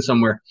convention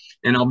somewhere,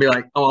 and I'll be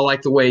like, oh, I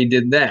like the way he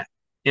did that.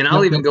 And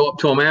I'll even go up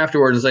to him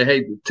afterwards and say,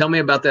 hey, tell me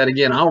about that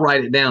again. I'll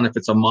write it down if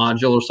it's a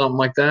module or something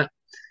like that.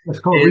 That's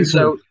called and research.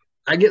 So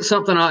I get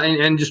something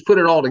and just put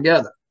it all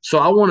together. So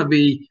I want to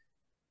be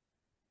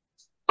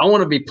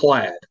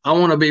Plaid. I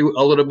want to be a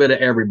little bit of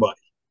everybody,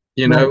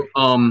 and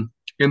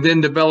then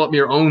develop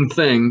your own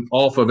thing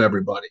off of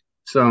everybody.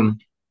 So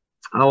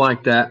I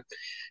like that.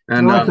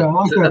 And I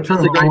like that term.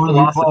 That's a great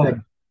philosophy.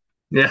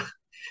 Yeah.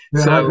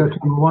 So, I like that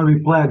term. I want to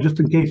be Plaid, just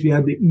in case you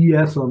had the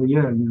ES on the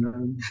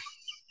end.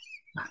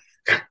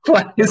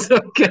 Plaid is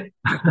okay.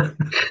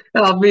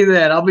 I'll be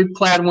that. I'll be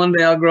Plaid one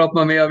day. I'll grow up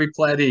on me. I'll be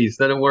Pladdys.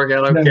 That'll work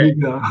out okay. There you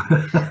go.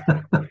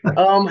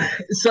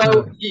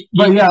 So,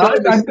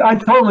 I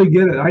totally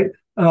get it.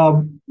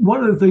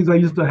 One of the things I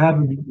used to have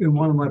in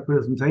one of my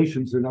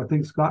presentations, and I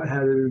think Scott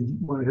had it in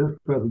one of his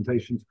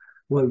presentations,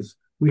 was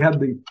we had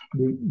the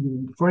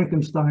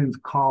Frankenstein's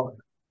collar,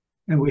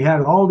 and we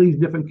had all these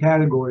different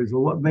categories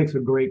of what makes a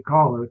great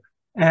collar,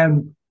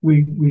 and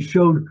we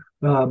showed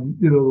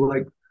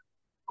like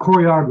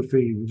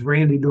choreography, it was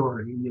Randy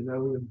Doherty,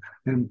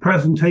 and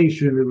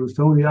presentation, it was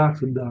Tony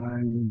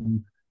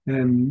Oxendine,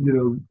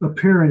 and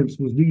appearance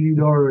was Dee Dee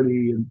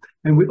Doherty,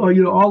 and we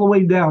all the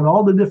way down,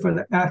 all the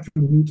different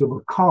attributes of a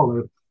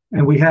collar,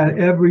 and we had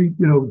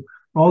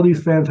all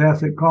these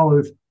fantastic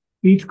collars.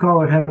 Each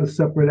collar had a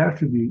separate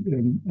attribute,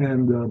 and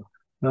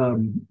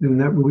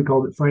that we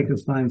called it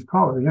Frankenstein's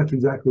collar, and that's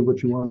exactly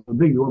what you want to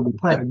be. You want to be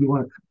plaid. You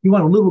want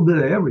a little bit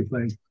of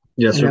everything.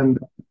 Yes, sir.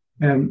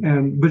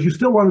 But you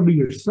still want to be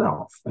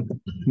yourself,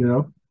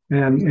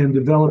 and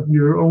develop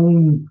your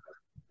own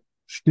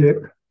shtick,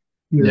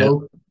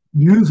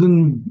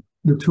 using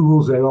the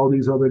tools that all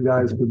these other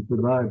guys can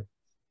provide.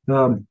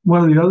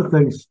 One of the other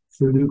things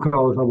for new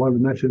collars I wanted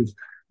to mention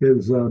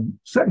is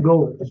set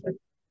goals.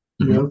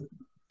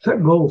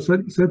 Set goals.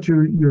 Set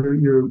your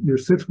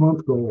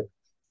 6-month goal,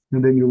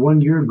 and then your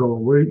 1-year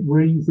goal. Where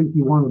do you think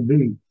you want to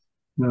be?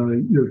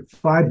 Your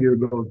 5-year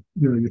goal.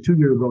 Your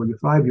 2-year goal. Your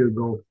 5-year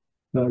goal.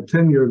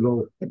 10-year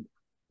goal,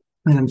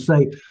 and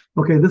say,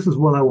 okay, this is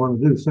what I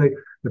want to do. Say,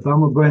 if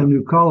I'm a brand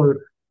new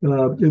caller,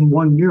 in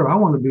 1 year, I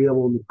want to be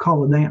able to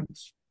call a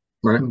dance.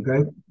 Right.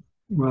 Okay.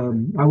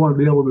 I want to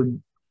be able to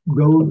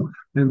go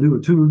and do a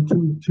 2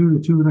 to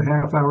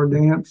 2.5 hour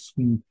dance,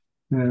 and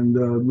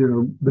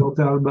built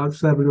out about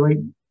 7 or 8,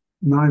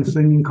 9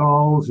 singing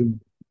calls, and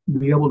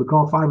be able to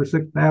call 5 or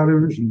 6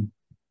 batters, and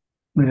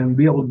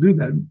be able to do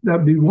that.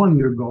 That'd be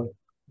 1-year goal.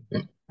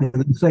 And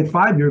then say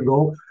 5-year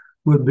goal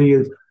would be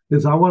is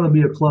I want to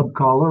be a club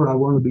caller. I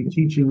want to be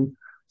teaching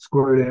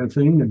square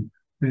dancing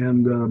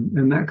and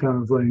that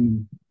kind of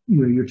thing.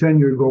 Your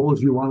 10-year goal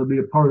is you want to be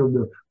a part of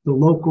the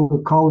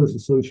local callers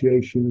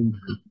association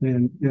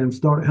and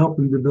start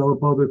helping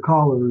develop other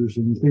callers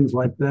and things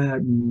like that.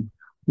 And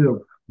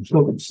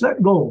so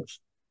set goals.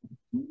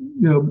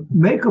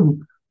 Make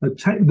them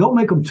don't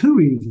make them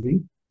too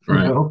easy.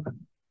 Right.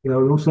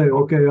 Don't say,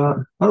 okay, I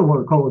don't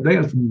want to call a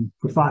dance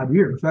for 5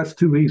 years. That's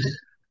too easy.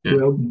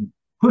 Yeah.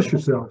 Push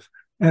yourselves.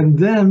 And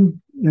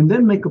then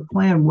make a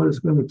plan what it's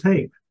going to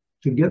take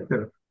to get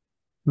there,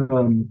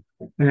 and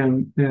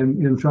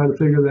try to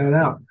figure that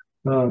out.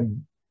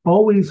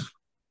 Always,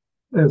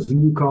 as a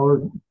new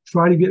caller,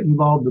 try to get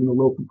involved in the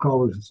local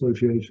callers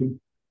association.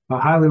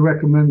 I highly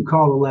recommend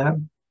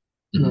Callerlab,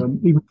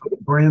 even for a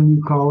brand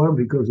new caller,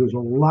 because there's a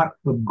lot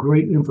of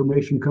great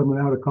information coming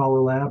out of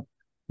Callerlab,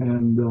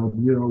 and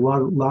a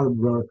lot of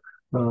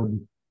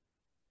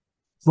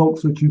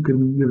folks that you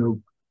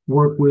can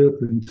work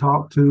with and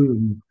talk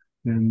to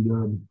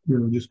and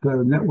just kind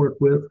of network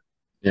with.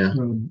 Yeah.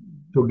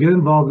 So get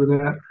involved in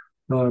that.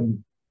 Of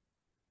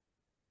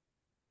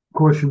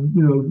course,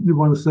 you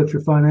want to set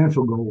your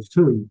financial goals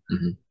too.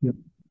 You're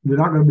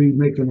not going to be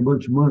making a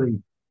bunch of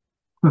money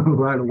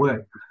right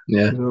away.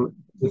 Yeah.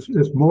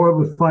 It's more of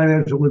a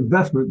financial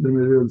investment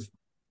than it is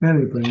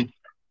anything.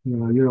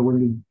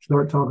 When you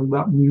start talking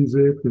about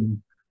music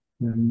and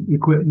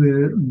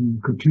equipment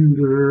and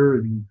computer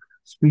and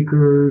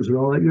speakers and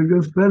all that, you're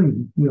going to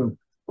spend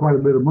quite a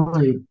bit of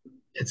money.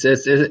 It's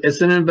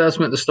an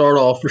investment to start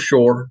off for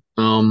sure.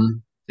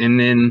 And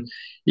then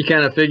you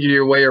kind of figure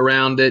your way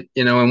around it,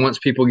 and once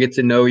people get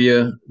to know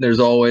you, there's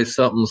always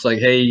something that's like,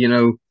 hey,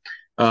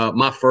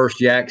 my first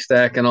yak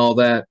stack and all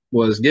that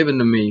was given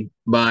to me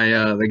by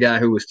the guy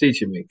who was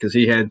teaching me, because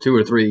he had 2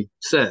 or 3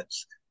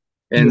 sets.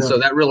 And so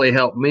that really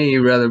helped me,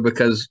 rather,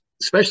 because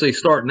especially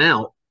starting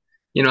out,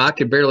 I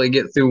could barely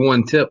get through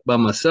 1 tip by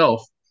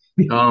myself.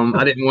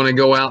 I didn't want to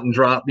go out and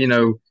drop,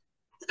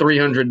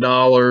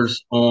 $300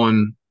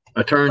 on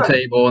a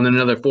turntable and then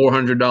another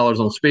 $400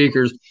 on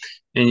speakers,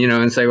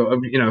 and say, well,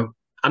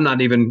 I'm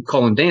not even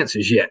calling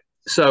dances yet.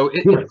 So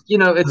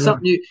it's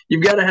something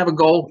you've got to have a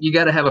goal, you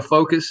got to have a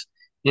focus,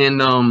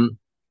 and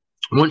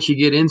once you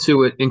get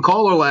into it, and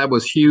Callerlab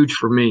was huge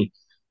for me.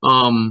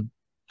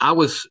 I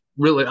was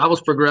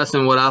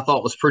progressing what I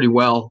thought was pretty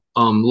well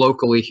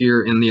locally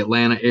here in the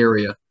Atlanta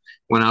area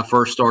when I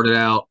first started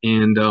out,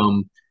 and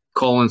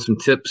calling some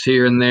tips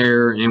here and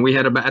there. And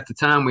at the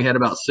time we had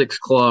about 6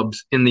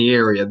 clubs in the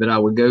area that I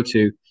would go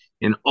to,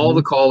 and all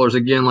the callers,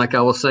 again, like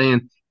I was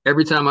saying,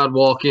 every time I'd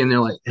walk in, they're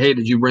like, hey,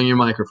 did you bring your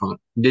microphone?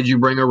 Did you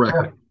bring a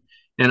record?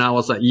 And I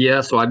was like,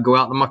 yeah. So I'd go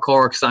out in my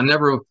car, because I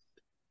never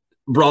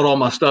brought all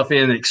my stuff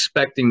in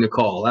expecting to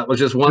call. That was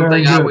just one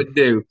thing I would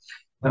do.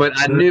 But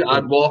I knew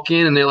I'd walk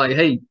in and they're like,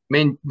 hey,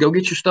 man, go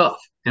get your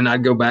stuff. And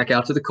I'd go back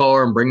out to the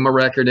car and bring my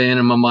record in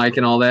and my mic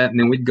and all that. And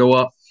then we'd go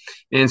up.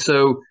 And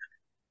so,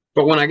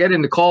 but when I got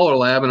into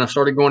Callerlab and I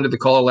started going to the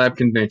Callerlab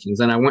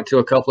conventions, and I went to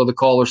a couple of the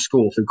caller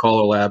schools through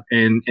Callerlab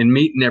and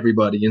meeting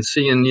everybody and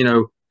seeing,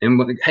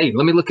 and hey,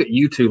 let me look at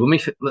YouTube.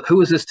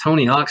 Who is this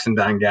Tony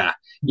Oxendine guy?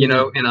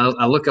 And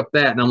I look up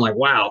that and I'm like,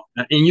 wow.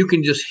 And you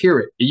can just hear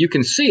it. You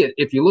can see it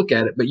if you look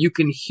at it, but you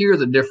can hear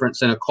the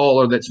difference in a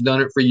caller that's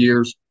done it for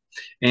years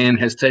and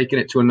has taken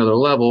it to another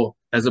level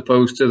as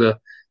opposed to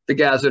the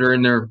guys that are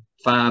in their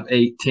 5,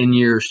 8, 10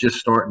 years just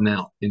starting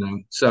out, you know.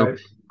 So Right.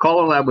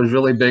 Caller Lab was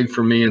really big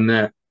for me in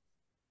that.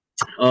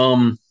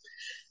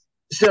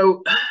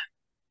 So,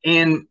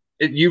 and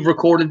you've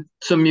recorded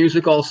some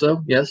music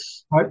also,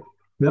 yes? Right.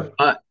 Yep.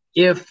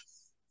 If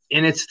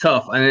and it's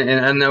tough,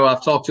 and I know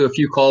I've talked to a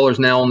few callers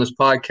now on this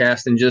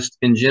podcast, and just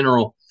in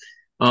general,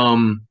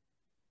 I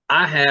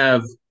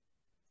have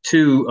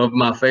two of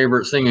my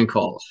favorite singing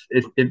calls.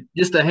 If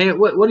just a hand,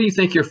 what do you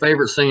think your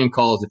favorite singing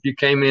calls? If you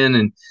came in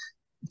and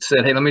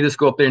said, "Hey, let me just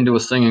go up there and do a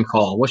singing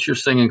call," what's your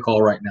singing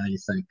call right now? You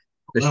think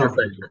that's your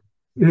favorite?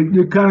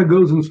 It kind of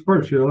goes in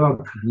spurts, you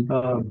know.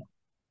 Mm-hmm.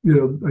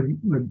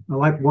 I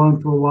like one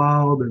for a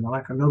while, then I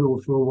like another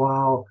one for a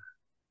while.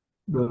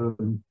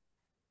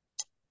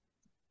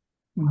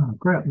 Oh,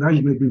 crap! Now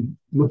you make me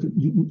look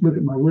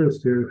at my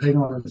list here. Hang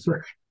on a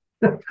sec.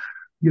 Give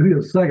me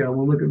a second. I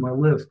want to look at my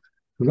list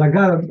because I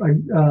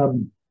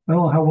don't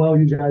know how well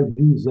you guys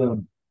use.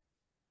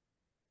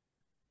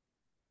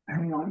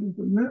 Hang on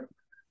a minute.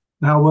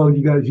 How well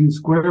you guys use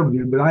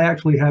SquareView, but I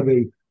actually have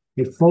a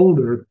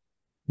folder,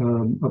 a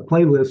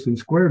playlist in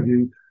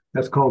SquareView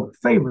that's called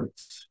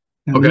favorites,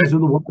 and Okay. these are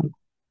the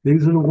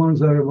ones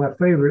that are my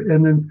favorite.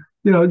 And then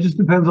it just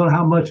depends on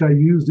how much I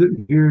used it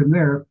here and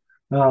there.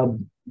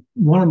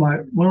 One of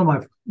my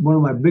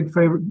big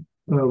favorite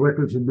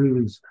records of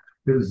blues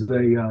is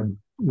a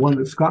one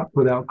that Scott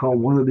put out called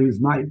 "One of These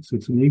Nights."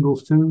 It's an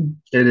Eagles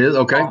tune. It is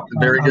okay.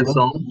 Very good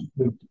song.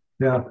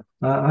 Yeah,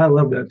 I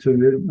love that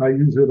tune. I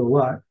use it a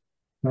lot.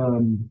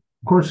 Of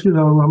course,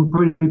 I'm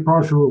pretty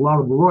partial to a lot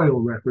of Royal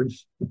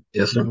records.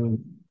 Yes, sir.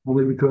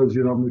 Only because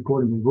I'm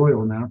recording with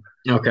Royal now.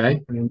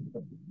 Okay.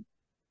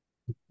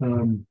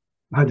 And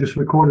I just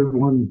recorded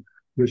one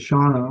with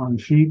Shauna on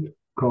Sheep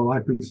called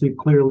 "I Can See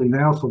Clearly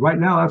Now." So right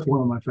now, that's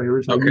one of my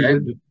favorites. I use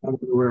it just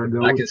everywhere I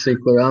go. I Can See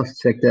Clearly. I'll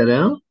check that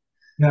out.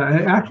 Yeah,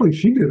 and actually,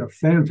 she did a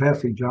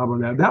fantastic job on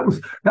that. That was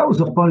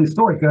a funny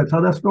story. Can I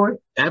tell that story?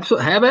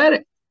 Absolutely. Have at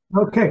it.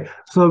 Okay,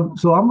 so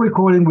I'm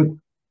recording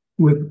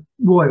with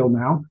Royal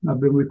now.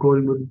 I've been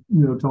recording with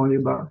Tony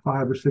about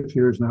 5 or 6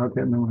 years now. I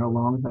can't remember how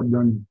long. I've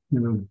done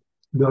a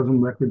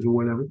dozen records or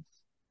whatever.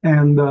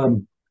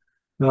 And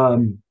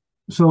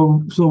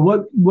so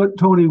what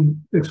Tony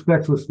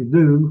expects us to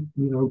do,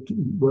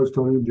 was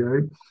Tony and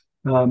Jerry,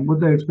 what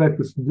they expect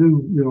us to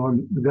do,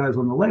 on the guys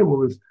on the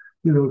label is,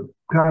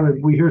 kind of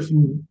we hear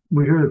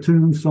a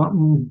tune,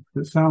 something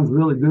that sounds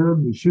really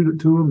good. We shoot it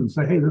to them and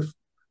say, hey, this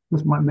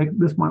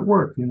might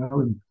work,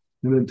 and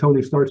then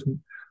Tony starts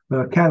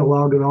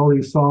cataloging all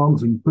these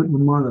songs and putting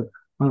them on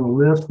a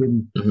list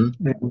and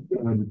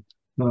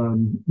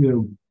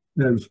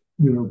as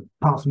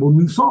possible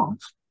new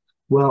songs.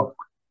 Well,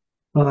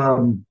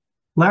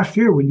 last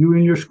year when you were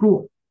in your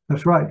school,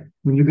 that's right,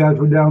 when you guys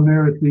were down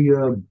there at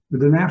the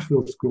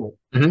Nashville school,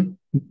 you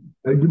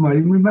might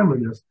even remember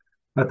this.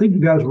 I think you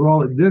guys were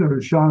all at dinner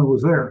and Shauna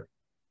was there,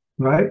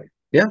 right?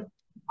 Yeah.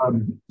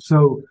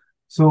 So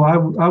I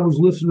was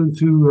listening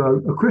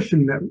to a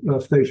Christian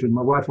station.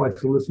 My wife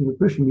likes to listen to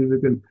Christian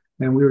music,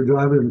 and we were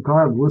driving in the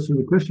car and listening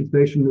to the Christian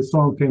station. This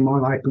song came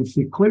on, "I Can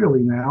See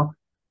Clearly Now,"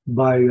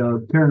 by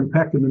Karen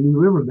Peck and the New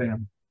River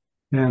Band,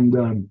 and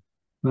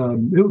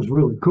it was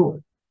really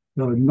cool.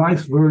 A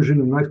nice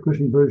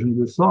Christian version of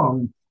this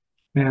song,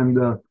 and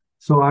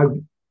so I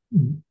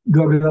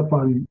dug it up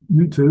on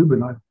YouTube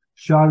and I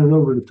shot it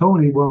over to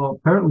Tony. Well,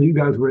 apparently you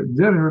guys were at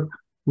dinner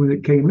when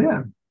it came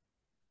in,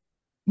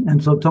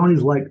 and so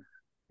Tony's like,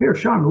 "Here,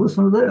 Shauna,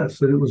 listen to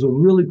this," and it was a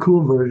really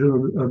cool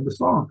version of the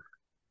song.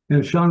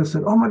 And Shauna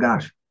said, "Oh my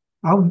gosh,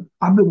 I've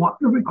been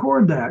wanting to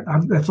record that.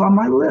 That's on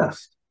my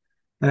list."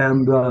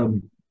 And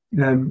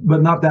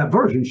but not that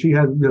version. She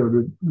had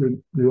the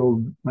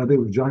old, I think it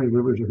was Johnny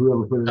Rivers or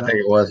whoever put it out. I think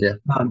it was, yeah.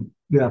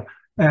 Yeah,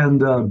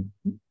 and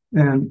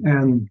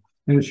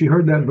she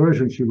heard that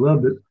version. She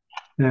loved it,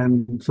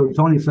 and so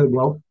Tony said,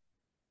 "Well,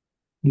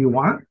 do you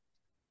want it?"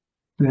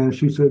 And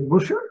she said, "Well,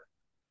 sure."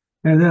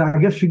 And then I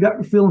guess she got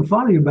to feeling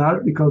funny about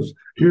it because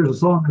here's a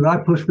song that I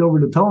pushed over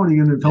to Tony,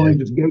 and then Tony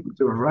just gave it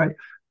to her, right?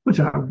 Which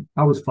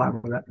I was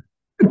fine with that.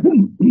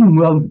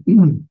 Well,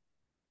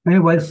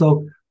 anyway,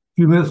 so a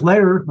few minutes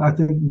later, I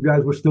think you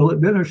guys were still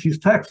at dinner. She's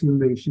texting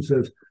me. She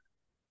says,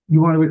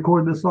 "You want to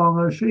record this song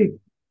on Chic?"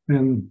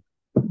 And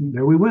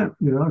there we went,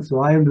 So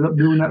I ended up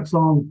doing that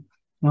song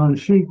on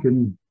Chic,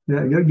 and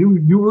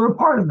you were a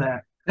part of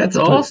that. That's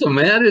awesome,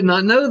 man. I did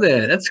not know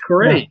that. That's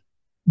great. Yeah.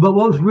 But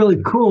what was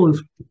really cool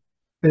is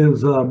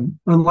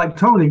unlike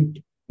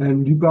Tony,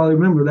 and you probably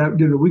remember that,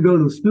 we go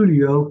to the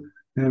studio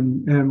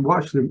and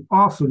watch the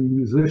awesome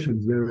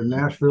musicians there in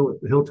Nashville at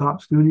the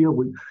Hilltop Studio.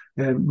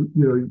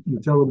 You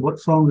tell them what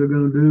song they're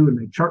going to do, and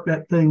they chart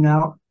that thing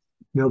out,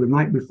 the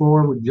night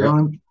before with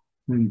John,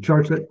 and he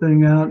charts that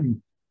thing out,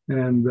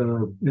 and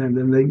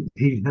then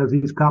he has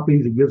these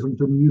copies, he gives them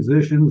to the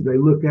musicians, they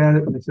look at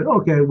it, and they say,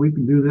 "Okay, we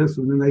can do this,"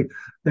 and then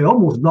they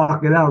almost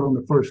knock it out on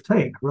the first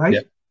take, right?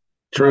 Yep.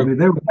 True. I mean,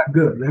 they were that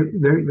good.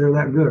 They're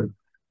that good.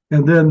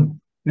 And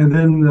then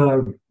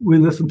we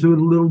listen to it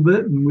a little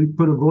bit, and we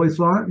put a voice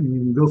on it,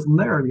 and go from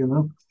there.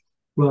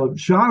 Well,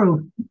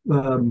 Shauna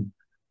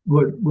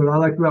what I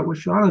liked about what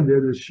Shauna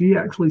did is she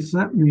actually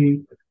sent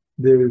me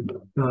the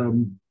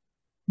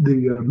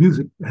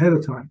music ahead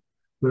of time,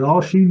 but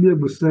all she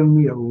did was send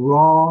me a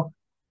raw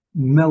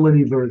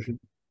melody version,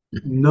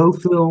 no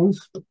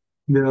fills,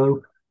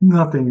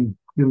 nothing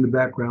in the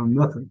background,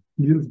 nothing.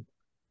 It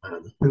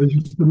was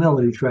just the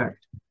melody track,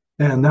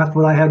 and that's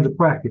what I had to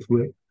practice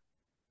with.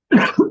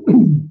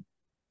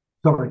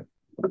 Sorry.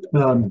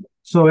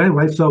 So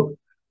anyway,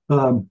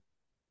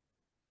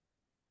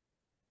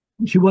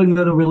 she wasn't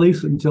going to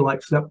release it until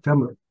like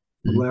September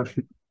of last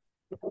year.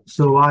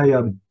 So I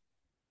had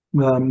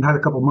a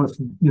couple months,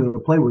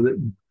 to play with it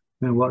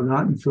and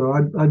whatnot. And so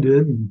I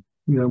did, and,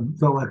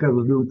 felt like I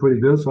was doing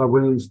pretty good. So I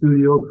went in the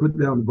studio, put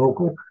down the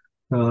vocal.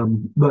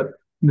 But,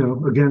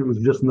 again, it was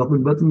just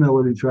nothing but the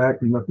melody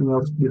track and nothing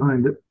else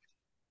behind it.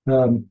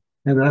 And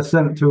I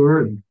sent it to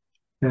her,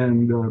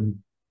 and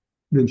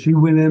then she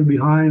went in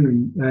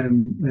behind,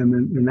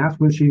 and that's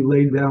when she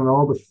laid down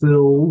all the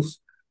fills,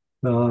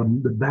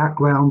 the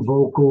background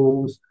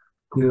vocals,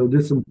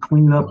 did some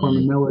cleanup on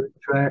the melody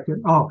track,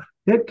 and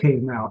it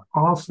came out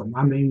awesome.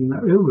 I mean,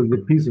 it was a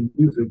piece of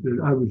music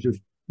that I was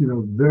just,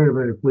 very,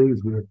 very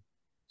pleased with.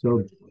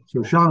 So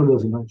Shauna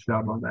does a nice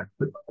job on that.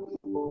 But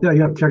yeah,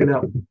 you have to check it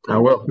out. I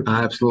will.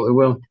 I absolutely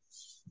will.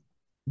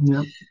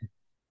 Yeah.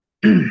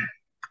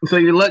 So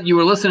you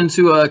were listening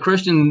to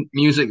Christian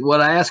music.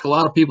 What I ask a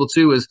lot of people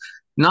too is,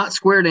 not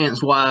square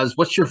dance wise,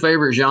 what's your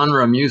favorite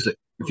genre of music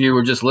if you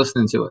were just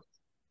listening to it?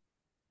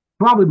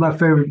 Probably my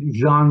favorite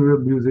genre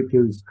of music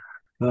is,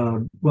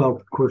 well,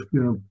 of course,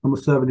 I'm a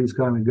 70s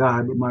kind of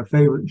guy, but my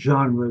favorite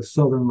genre is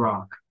Southern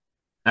rock.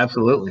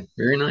 Absolutely.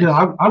 Very nice.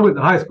 Yeah, I went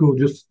to high school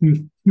just a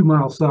few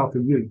miles south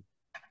of you.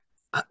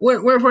 Where?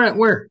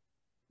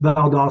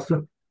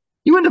 Valdosta.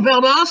 You went to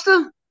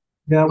Valdosta?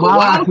 Yeah. Well,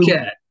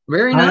 Wildcat.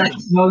 Very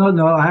nice.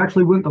 No. I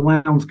actually went to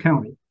Lowndes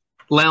County.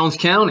 Lowndes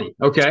County.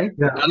 Okay.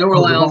 Yeah. I know where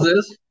Lowndes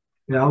is.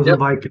 Yeah, I was a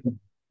Viking.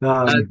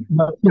 It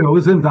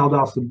was in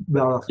Valdosta,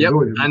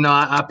 Georgia. I know.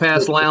 I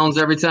pass Lowndes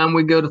every time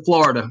we go to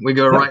Florida. We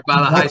go right by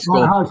the high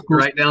school,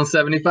 right down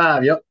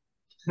 75. Yep.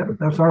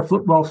 That's our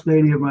football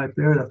stadium right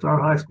there. That's our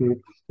high school.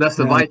 That's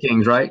the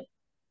Vikings, right?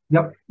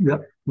 Yep.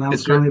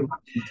 Lowndes County.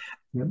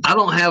 Yep. I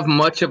don't have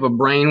much of a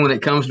brain when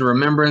it comes to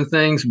remembering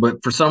things,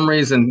 but for some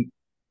reason,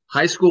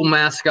 high school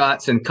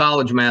mascots and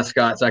college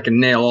mascots I can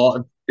nail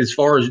all as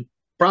far as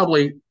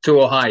probably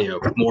to Ohio,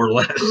 more or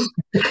less.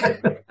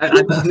 I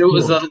just knew it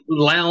was the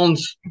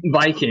Lowndes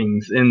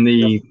Vikings in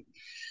the.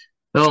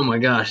 Oh my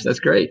gosh,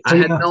 that's great! I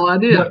had no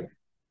idea.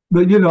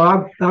 But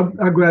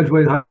I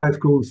graduated high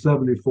school in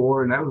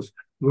 '74, and that was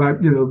right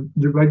at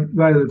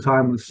the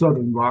time when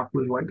Southern rock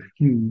was like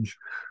huge,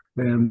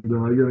 and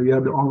you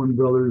had the Allman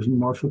Brothers and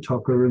Marshall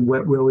Tucker and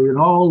Wet Willie and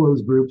all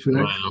those groups,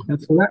 and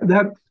so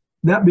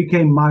that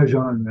became my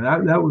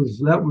genre. That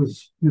was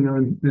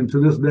and to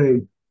this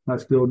day I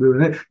still do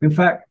it. In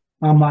fact,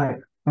 on my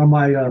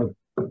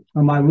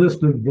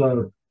list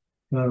of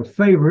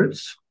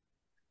favorites,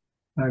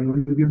 and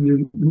let me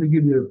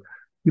give you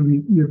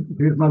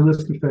here's my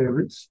list of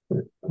favorites.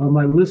 On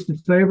my list of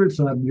favorites,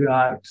 I've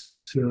got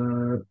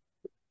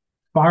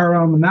Fire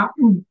on the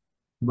Mountain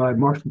by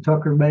Marshall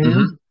Tucker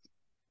Band.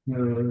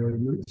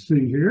 Let's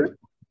see here.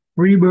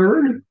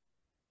 Freebird.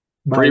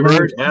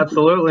 Freebird,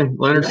 absolutely.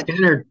 Leonard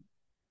Skinner.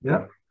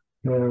 Yep.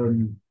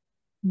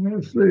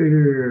 Let's see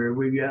here.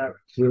 We got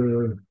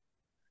Juke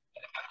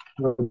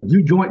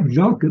Joint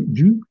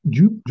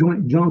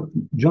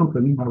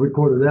Jumping. I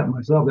recorded that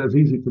myself. That's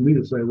easy for me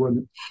to say,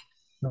 wasn't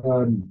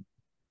it?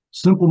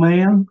 Simple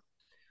Man.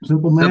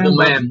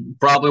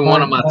 Probably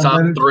one of my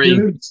top three.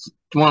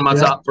 One of my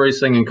top three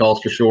singing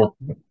calls for sure.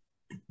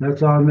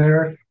 That's on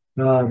there.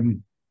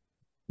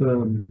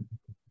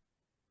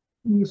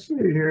 Let's see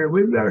here.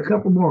 We've got a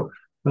couple more.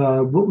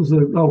 What was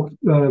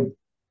the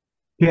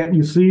Can't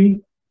You See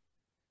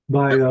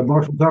by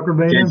Marshall Tucker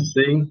Band? Can't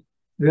See.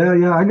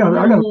 Yeah. I got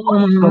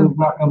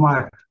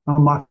on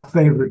my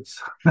favorites.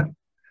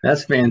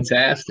 That's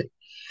fantastic.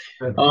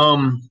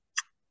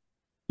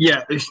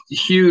 Yeah, it's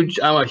huge.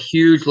 I'm a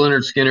huge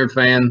Leonard Skinner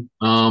fan.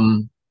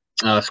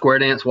 Square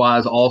dance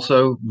wise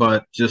also,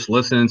 but just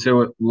listening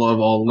to it, love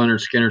all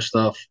Leonard Skinner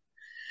stuff.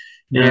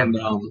 Yeah.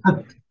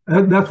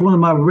 And that's one of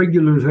my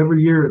regulars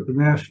every year at the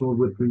National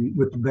with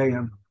the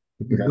band,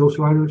 with the Ghost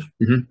Riders.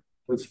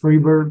 It's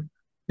Freebird.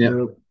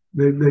 Yeah,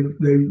 they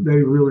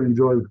really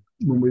enjoy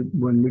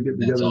when we get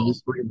together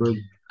with Freebird.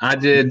 I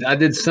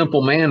did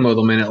Simple Man with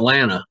them in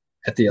Atlanta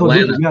at the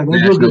Atlanta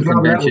National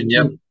Convention.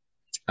 Yep.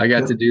 I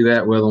got to do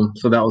that with them,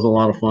 so that was a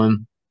lot of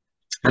fun.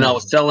 And I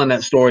was telling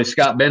that story,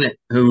 Scott Bennett,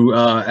 who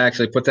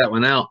actually put that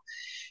one out.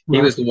 He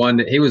was the one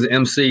he was the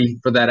MC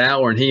for that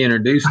hour, and he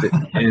introduced it.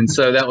 And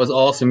so that was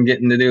awesome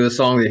getting to do the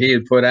song that he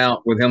had put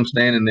out with him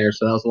standing there.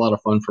 So that was a lot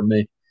of fun for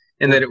me,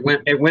 and that it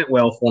went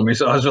well for me.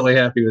 So I was really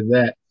happy with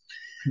that.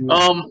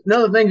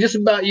 Another thing, just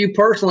about you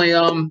personally,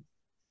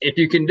 if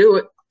you can do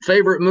it,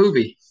 favorite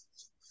movie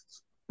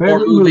or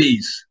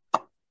movies.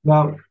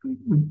 Well,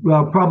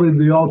 probably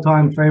the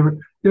all-time favorite.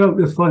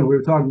 It's funny. We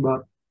were talking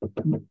about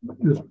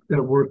this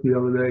at work the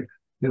other day.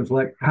 And it's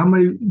like,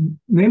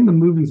 name the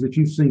movies that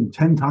you've seen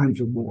 10 times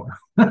or more.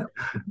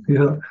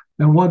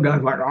 And one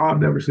guy's like, oh, I've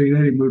never seen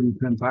any movie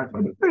 10 times.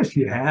 I'm like, yes,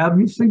 you have.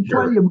 You've seen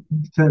plenty of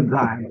movies 10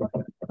 times.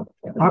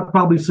 I've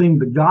probably seen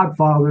The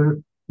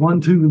Godfather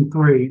 1, 2, and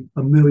 3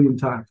 a million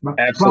times.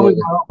 Probably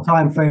my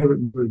all-time favorite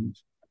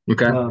movies.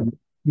 Okay. I'm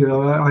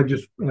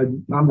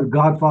a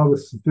Godfather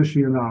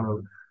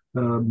aficionado.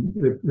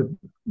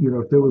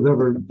 If there was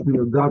ever,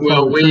 Godfather.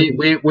 Well,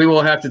 we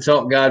will have to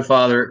talk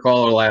Godfather at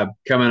Caller Lab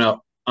coming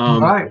up.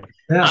 Right.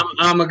 Yeah.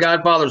 I'm a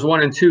Godfather's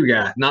 1 and 2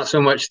 guy, not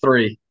so much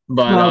 3.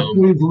 But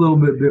three's a little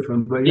bit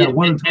different. But yeah,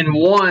 1 and 2. And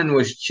 1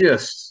 was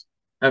just,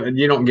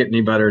 you don't get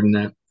any better than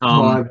that.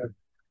 Yeah.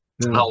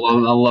 I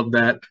love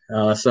that.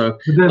 So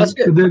that's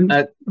good. Then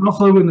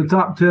also in the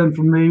top 10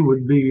 for me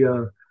would be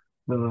A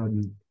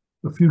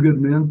Few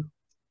Good Men.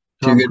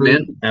 Few Good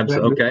Men.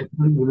 Absolutely. Okay.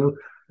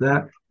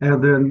 That,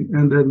 and then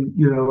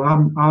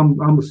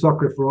I'm a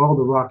sucker for all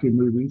the Rocky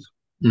movies.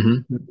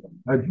 Mm-hmm.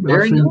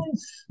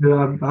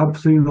 I've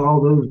seen all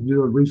those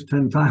at least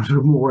 10 times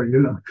or more.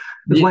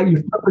 It's like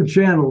you're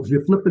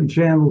flipping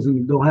channels and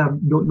you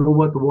don't know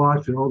what to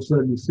watch, and all of a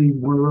sudden you see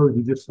one of those,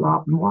 you just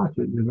stop and watch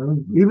it.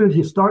 Even if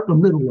you start in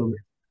the middle of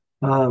it.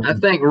 I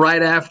think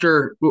right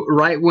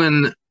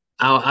when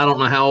I don't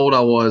know how old I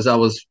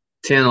was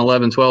 10,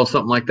 11, 12,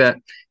 something like that,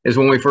 is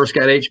when we first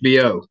got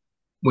HBO.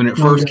 When it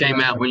first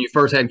came out, when you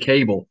first had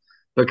cable,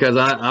 because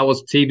I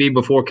was TV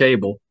before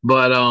cable,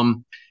 but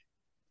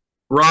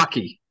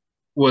Rocky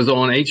was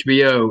on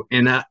HBO,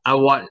 and I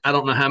watched, I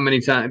don't know how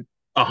many times,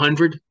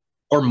 100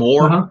 or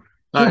more,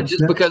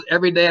 because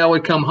every day I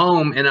would come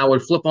home and I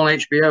would flip on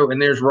HBO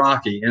and there's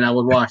Rocky, and I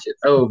would watch it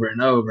over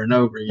and over and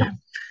over again.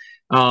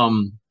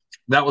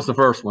 That was the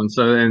first one.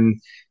 So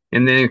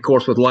and then of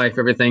course with life,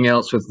 everything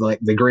else with like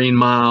The Green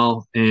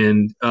Mile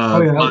and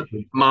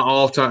my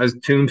all-time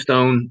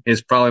Tombstone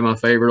is probably my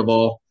favorite of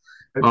all.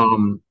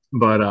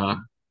 But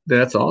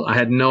that's all. I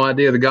had no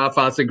idea. The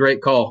Godfather's a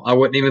great call. I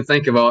wouldn't even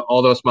think about,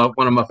 although it's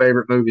one of my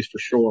favorite movies for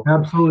sure.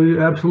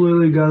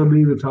 Absolutely got to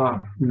be the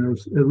top.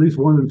 At least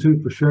 1 and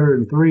 2 for sure,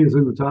 and 3 is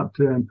in the top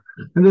 10.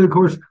 And then of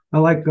course I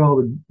like all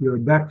the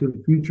Back to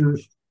the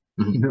Futures.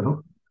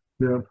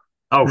 Mm-hmm.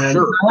 Oh, and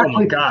sure. Oh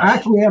my gosh.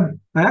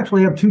 I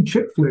actually have 2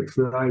 chick flicks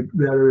that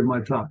are in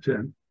my top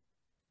 10.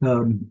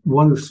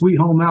 One is Sweet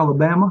Home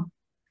Alabama.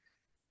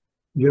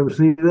 You ever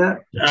see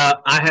that?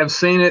 I have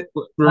seen it.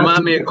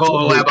 Remind me at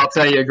Caller Lab. I'll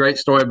tell you a great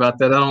story about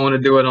that. I don't want to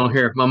do it on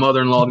here. My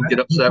mother-in-law would get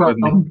upset with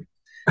me.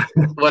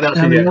 What else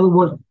you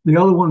got? The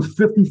other one's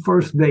 50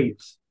 First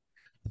Dates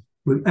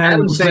with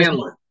Adam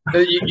Sandler.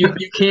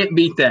 You can't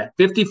beat that.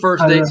 50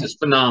 First Dates is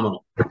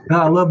phenomenal.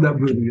 I love that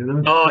movie.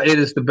 Oh, it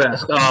is the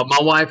best. My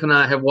wife and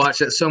I have watched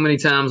it so many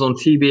times on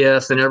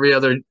TBS,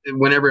 and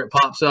whenever it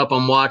pops up,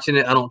 I'm watching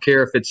it. I don't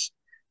care if it's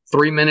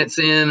 3 minutes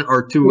in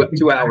or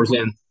 2 hours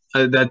in.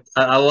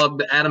 I love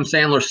the Adam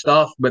Sandler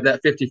stuff, but that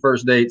 50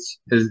 First Dates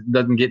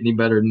doesn't get any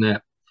better than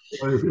that.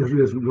 It's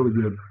really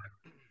good.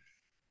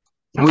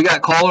 We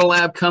got Caller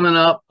Lab coming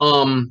up,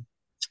 and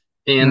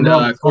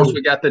of course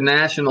we got the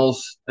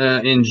Nationals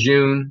in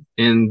June,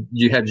 and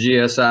you have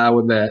GSI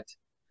with that.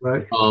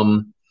 Right.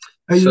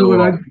 Hey,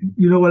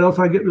 you know what else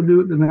I get to do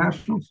at the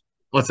Nationals?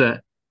 What's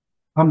that?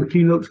 I'm the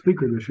keynote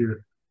speaker this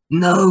year.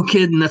 No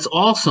kidding. That's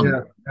awesome.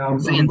 Yeah,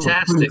 fantastic.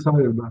 I'm pretty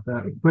excited about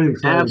that. Pretty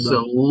excited.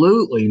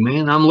 Absolutely,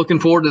 man. I'm looking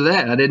forward to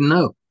that. I didn't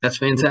know. That's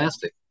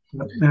fantastic.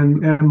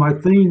 And my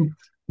theme,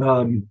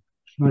 I'll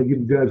give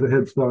you guys a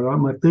head start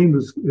on. My theme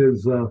is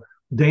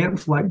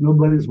dance like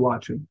nobody's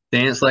watching.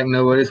 Dance like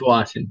nobody's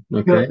watching.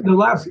 Okay.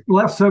 The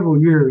last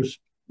several years,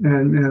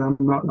 and I don't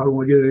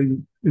want to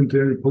get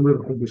into any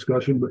political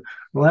discussion, but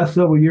the last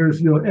several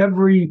years,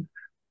 every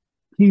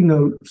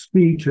keynote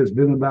speech has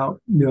been about,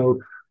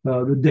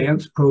 the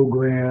dance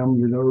program,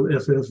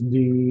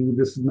 SSD,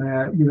 this and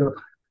that,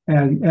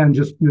 and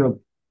just,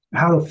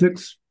 how to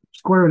fix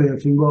square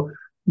dancing. Well,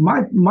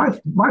 my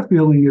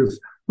feeling is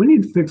we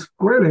need to fix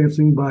square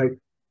dancing by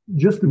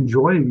just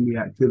enjoying the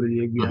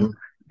activity again,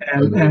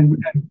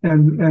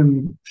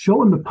 and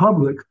showing the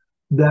public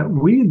that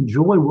we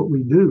enjoy what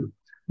we do.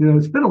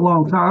 It's been a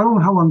long time. I don't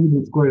know how long you've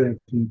been square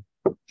dancing,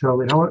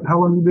 Charlie. How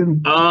long have you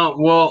been?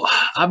 Well,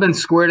 I've been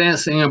square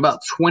dancing about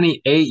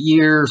 28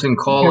 years and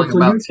calling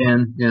about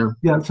 10. Yeah.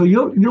 Yeah. So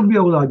you'll be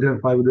able to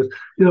identify with this.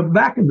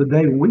 Back in the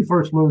day when we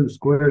first learned to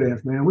square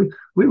dance, man, we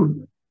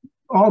would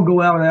all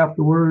go out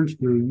afterwards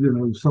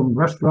to some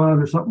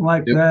restaurant or something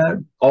like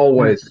that.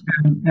 Always.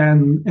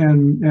 And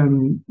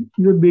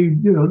there'd be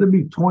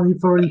 20,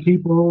 30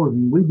 people,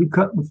 and we'd be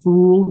cutting the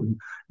fool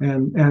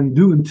and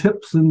doing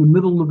tips in the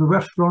middle of the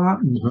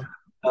restaurant,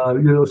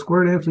 and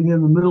square dancing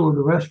in the middle of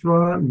the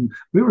restaurant, and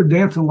we were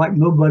dancing like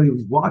nobody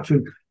was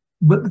watching.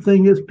 But the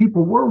thing is,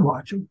 people were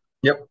watching.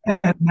 Yep.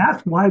 And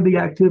that's why the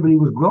activity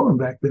was growing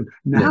back then.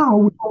 Now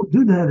we don't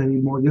do that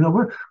anymore.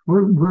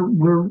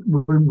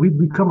 We've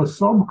become a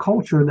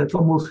subculture that's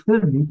almost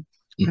hidden,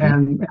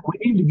 and we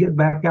need to get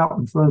back out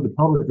in front of the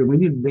public, and we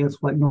need to dance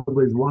like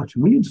nobody's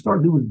watching. We need to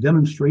start doing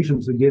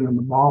demonstrations again in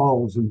the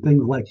malls and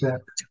things like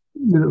that.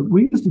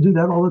 We used to do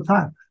that all the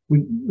time.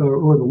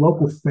 or the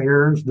local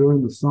fairs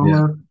during the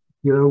summer.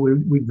 You know,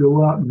 we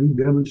go out and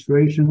do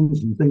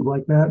demonstrations and things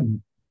like that.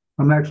 And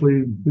I'm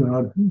actually,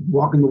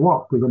 walking the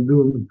walk because I'm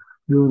doing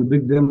a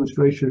big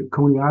demonstration at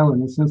Coney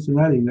Island in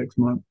Cincinnati next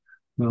month.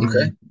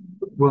 Okay.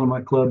 One of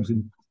my clubs,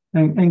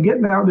 and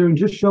getting out there and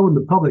just showing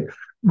the public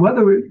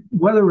whether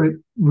it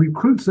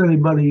recruits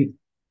anybody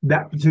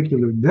that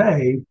particular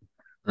day.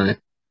 Right.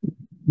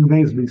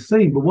 Remains to be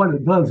seen, but what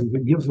it does is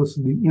it gives us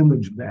the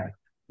image back.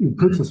 It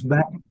puts us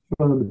back in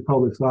front of the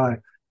public's eye,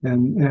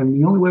 and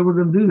the only way we're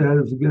going to do that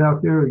is to get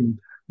out there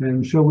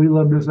and show we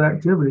love this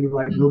activity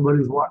like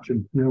nobody's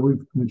watching. You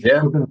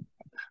know,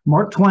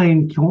 Mark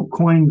Twain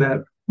coined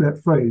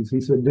that phrase.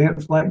 He said,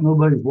 "Dance like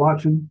nobody's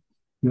watching."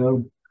 You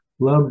know,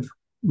 love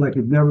like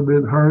you've never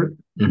been hurt.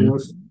 You know,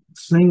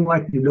 sing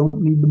like you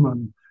don't need the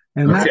money,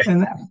 and that's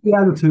the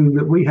attitude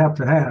that we have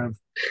to have.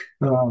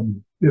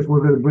 If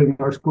we're going to bring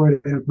our square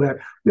dance back.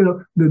 You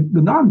know,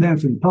 the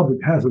non-dancing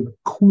public hasn't a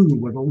clue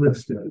what a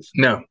list is.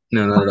 No,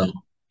 not at all.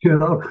 You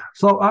know,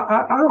 so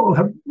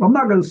I'm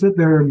not going to sit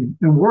there and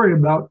worry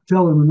about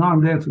telling the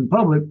non-dancing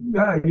public,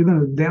 you're going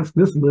to dance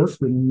this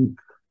list and,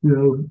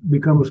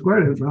 become a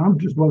square dancer. I'm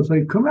just going to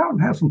say, come out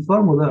and have some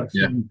fun with us.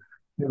 Yeah.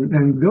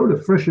 And go to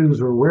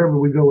Frisch's or wherever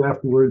we go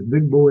afterwards,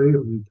 Big Boy,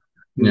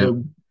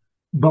 or,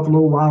 Buffalo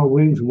Wild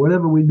Wings,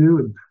 whatever we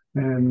do.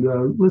 And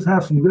let's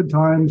have some good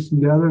times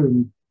together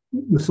and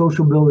the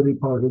sociability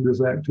part of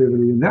this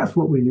activity. And that's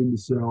what we need to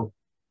sell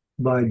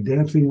by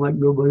dancing like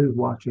nobody's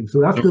watching. So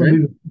that's going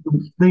to be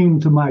the theme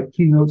to my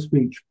keynote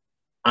speech.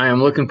 I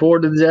am looking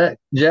forward to that,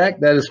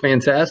 Jack. That is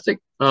fantastic.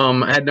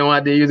 I had no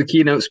idea you're the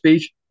keynote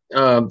speaker.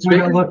 So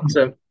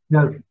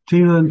yeah,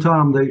 Tina and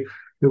Tom, it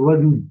was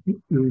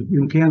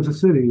in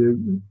Kansas City,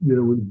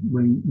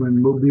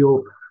 when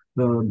Mobile,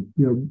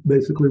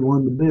 basically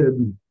won the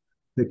bid.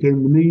 They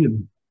came to me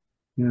and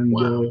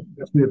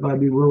asked me if I'd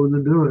be willing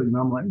to do it. And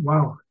I'm like,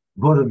 wow,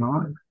 what an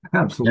honor.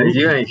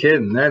 Absolutely. You ain't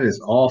kidding. That is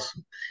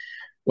awesome.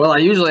 Well, I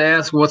usually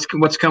ask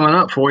what's coming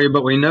up for you,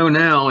 but we know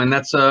now, and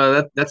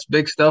that's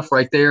big stuff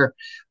right there.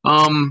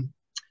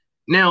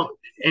 Now,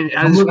 and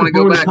I just want to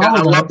go back.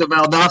 I love the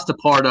Valdosta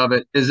part of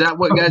it. Is that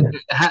what got?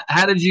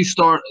 How did you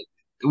start?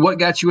 What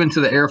got you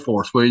into the Air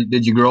Force?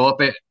 Did you grow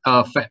up at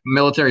a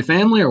military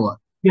family or what?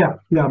 Yeah.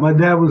 My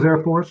dad was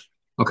Air Force.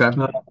 Okay.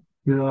 I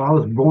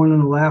was born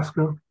in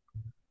Alaska.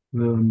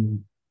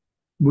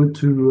 Went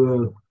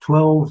to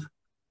 12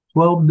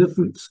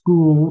 different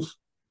schools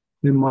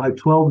in my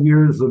 12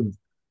 years of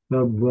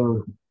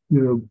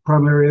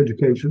primary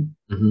education,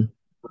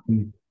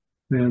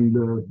 and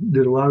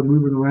did a lot of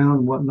moving around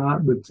and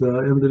whatnot, but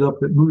ended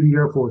up at Moody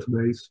Air Force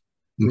Base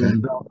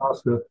in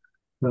Valdosta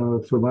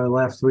for my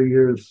last 3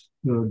 years,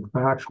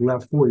 actually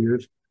last 4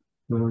 years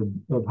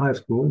of high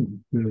school,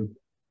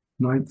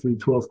 9th through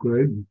 12th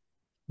grade,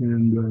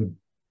 and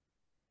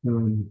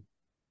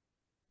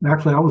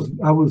actually,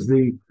 I was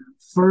the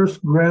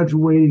first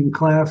graduating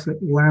class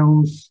at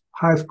Lowndes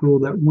High School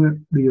that went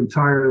the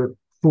entire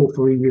full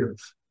 3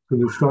 years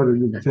because it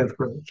started in the 10th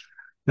grade.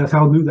 That's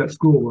how new that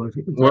school was.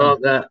 Well,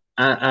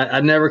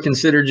 I never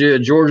considered you a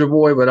Georgia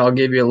boy, but I'll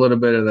give you a little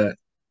bit of that.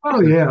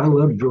 Oh yeah, I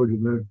love Georgia,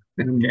 man.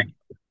 And,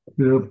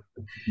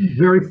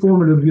 very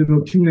formative,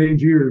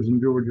 teenage years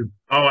in Georgia.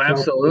 Oh,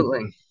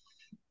 absolutely.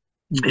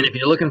 And if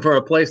you're looking for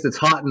a place that's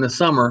hot in the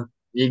summer,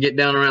 you get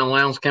down around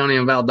Lowndes County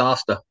and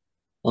Valdosta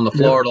on the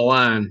Florida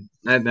line.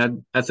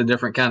 That's a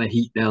different kind of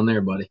heat down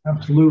there, buddy.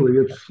 Absolutely.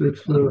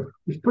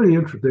 It's pretty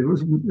interesting. It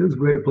was a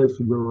great place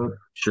to grow up.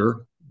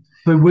 Sure.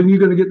 So when are you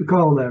going to get the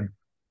Callerlab?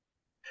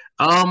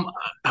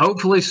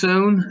 Hopefully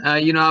soon.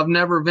 I've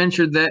never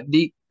ventured that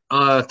deep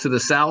to the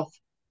south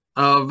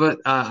of it.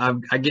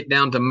 I get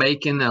down to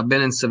Macon. I've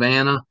been in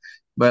Savannah,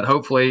 but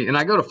hopefully, and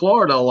I go to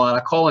Florida a lot.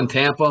 I call in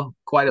Tampa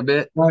quite a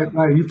bit.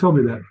 Right. You told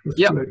me that.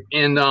 Yep.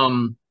 And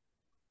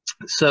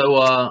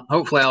so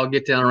hopefully I'll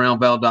get down around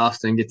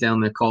Valdosta and get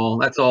down there. Call.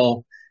 That's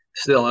all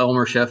still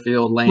Elmer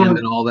Sheffield land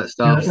and all that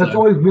stuff. Yeah, that's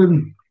always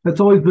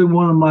been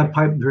one of my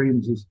pipe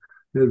dreams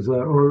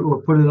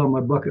or put it on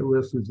my bucket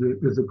list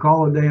is a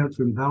call a dance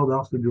in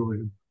Valdosta,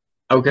 Georgia.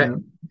 Okay.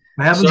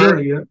 I haven't done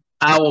it yet.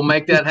 I will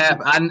make that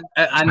happen.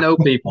 I know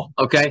people.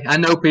 Okay. I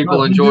know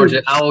people in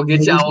Georgia. I will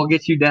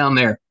get you down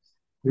there.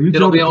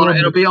 It'll be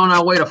on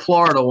our way to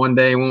Florida one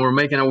day when we're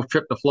making a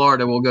trip to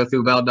Florida. We'll go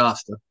through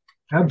Valdosta.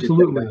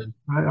 Absolutely.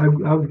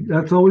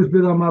 That's always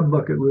been on my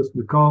bucket list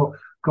to call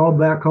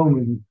back home,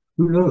 and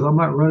who knows, I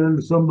might run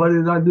into somebody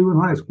that I do in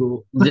high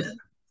school. Yeah,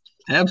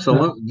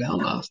 absolutely.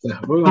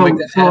 Valdosta.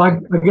 So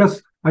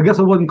I guess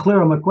I wasn't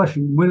clear on my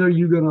question. When are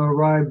you going to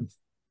arrive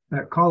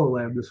at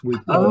Callerlab this week?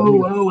 I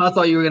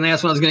thought you were going to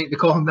ask when I was going to get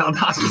the call in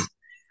Valdosta.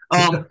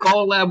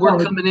 Callerlab,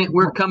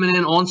 we're coming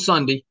in on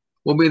Sunday.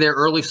 We'll be there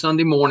early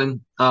Sunday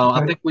morning.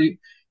 I think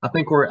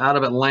we're out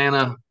of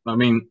Atlanta. I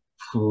mean,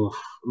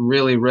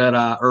 really red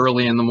eye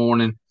early in the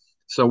morning,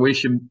 so we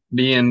should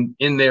be in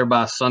there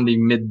by Sunday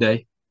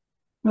midday.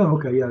 Oh,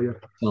 okay, yeah.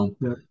 So,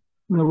 yeah.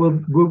 No,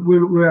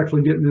 we're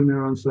actually getting in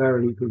there on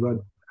Saturday because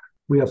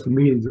we have some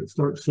meetings that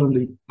start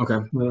Sunday. Okay.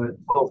 At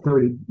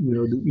 12:30.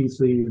 The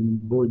EC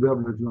and board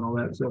governors and all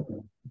that stuff.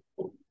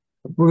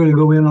 we're going to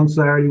go in on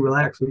Saturday,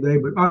 relax today.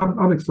 But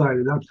I'm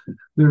excited.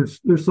 There's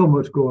so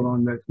much going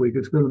on next week.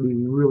 It's going to be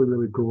really,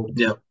 really cool.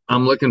 Yeah,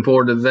 I'm looking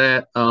forward to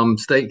that.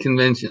 State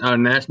convention,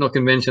 national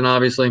convention,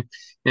 obviously,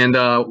 and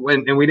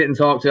we didn't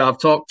talk to. I've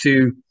talked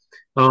to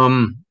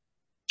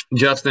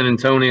Justin and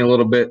Tony a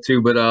little bit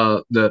too, but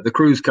the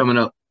cruise coming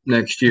up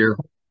next year.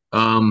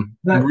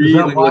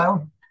 Really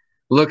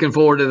looking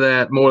forward to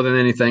that more than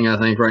anything, I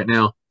think, right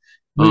now.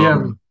 We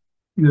have,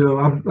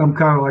 I'm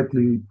kind of like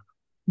the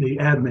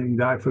admin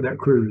guy for that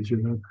cruise,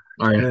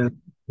 All right.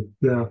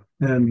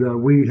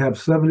 And we have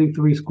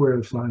 73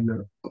 squares signed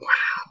up.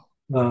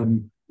 Wow.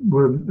 And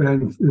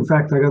in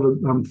fact,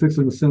 I'm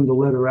fixing to send a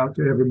letter out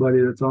to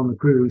everybody that's on the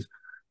cruise.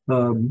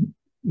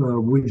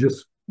 We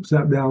just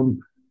sat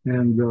down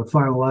and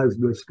finalized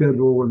the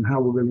schedule and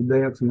how we're going to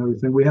dance and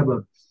everything. We have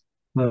a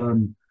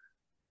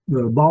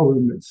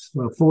ballroom that's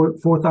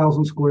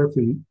 4,000 square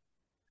feet.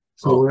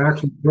 So we're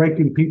actually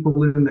breaking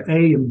people into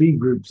A and B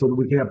groups so that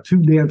we can have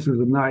 2 dancers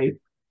a night,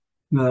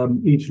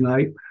 each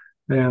night.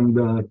 And,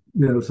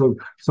 so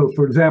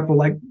for example,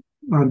 like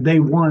on day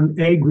 1,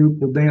 A group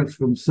will dance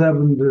from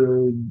 7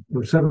 to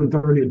or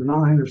 7:30 to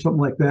 9 or something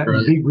like that. Right.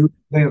 And B group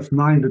dance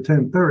 9 to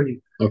 10:30.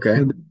 Okay.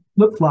 And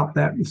flip flop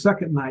that the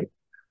second night.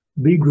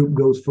 B group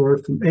goes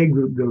first and A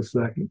group goes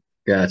second.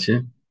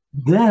 Gotcha.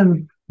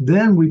 Then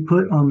we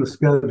put on the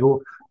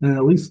schedule, and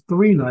at least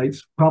 3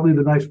 nights, probably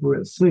the nights we're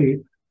at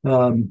sea,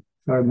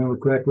 if I remember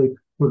correctly,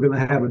 we're going to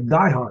have a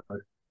Die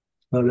Hard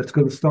that's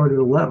going to start at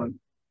 11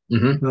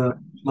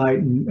 night,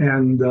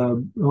 and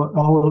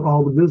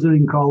all the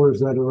visiting callers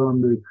that are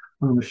on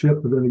the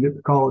ship are going to get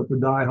to call it the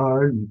Die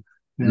Hard. And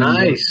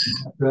nice.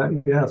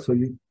 Yeah. So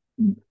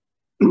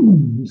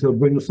so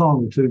bring a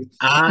song or 2.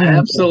 I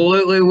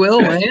absolutely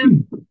will,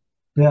 man.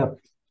 Yeah,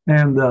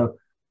 and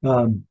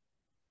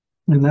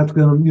that's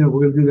going to,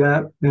 we're going to do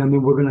that, and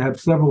then we're going to have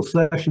several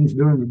sessions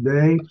during the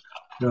day.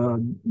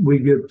 We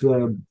get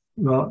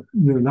not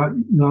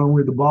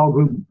only the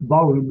ballroom,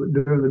 but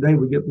during the day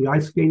we get the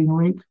ice skating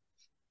rink,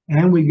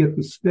 and we get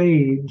the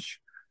stage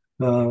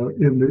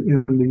in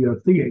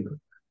the theater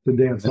to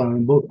dance on.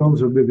 And both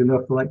those are big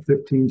enough for like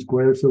 15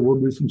 squares. So we'll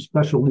do some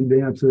specialty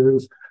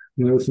dances,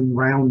 some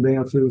round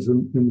dances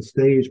in the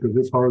stage because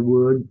it's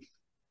hardwood,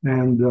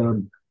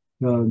 and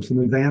some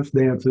advanced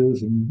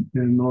dances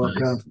and all that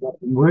kind of stuff.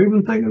 And we're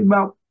even thinking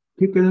about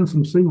kicking in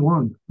some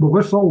C1, but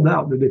we're sold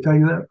out. Did they tell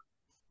you that?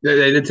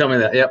 They did tell me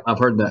that. Yep, I've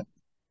heard that.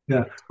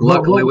 Yeah.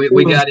 Luckily,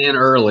 we got in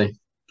early.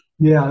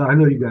 Yeah, I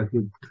know you guys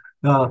did.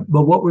 But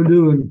what we're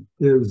doing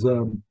is,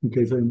 in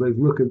case anybody's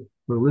looking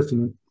or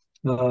listening,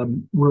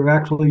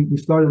 we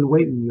started a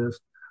waiting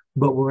list,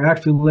 but we're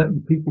actually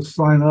letting people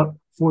sign up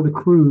for the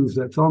cruise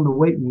that's on the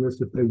waiting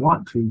list if they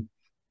want to,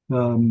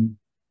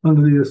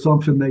 under the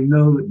assumption they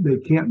know that they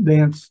can't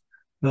dance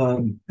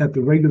at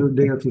the regular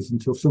dances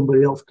until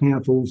somebody else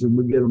cancels and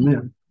we get them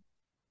in,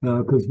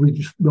 because we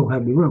just don't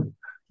have the room.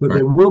 But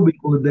They will be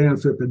able to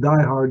dance at the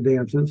Die Hard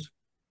dances.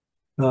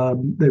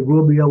 They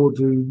will be able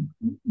to,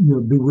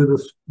 be with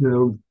us,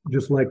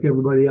 just like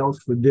everybody else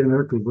for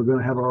dinner, because we're going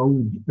to have our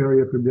own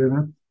area for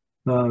dinner.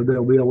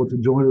 They'll be able to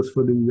join us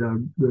for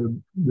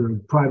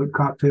the private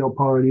cocktail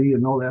party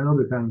and all that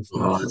other kind of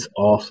stuff. Oh, that's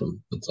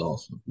awesome. That's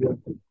awesome.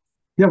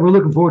 Yeah, we're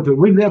looking forward to it.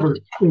 We never,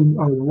 in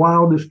our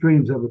wildest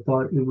dreams, ever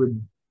thought it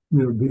would,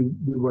 be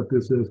what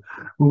this is.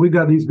 When we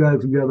got these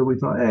guys together, we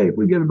thought, hey, if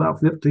we get about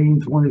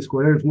 15, 20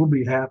 squares, we'll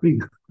be happy.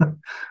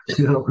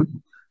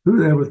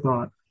 Who ever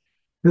thought?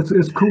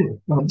 It's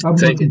cool. I'm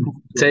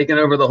taking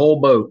over the whole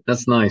boat.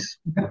 That's nice.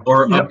 Yeah.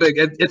 Or a big.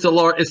 It's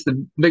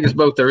the biggest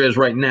boat there is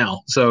right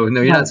now. So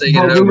no, you're not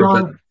taking it over,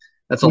 but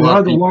that's a lot. We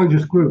are the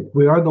largest group.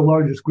 We are the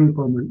largest group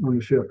on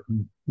the ship,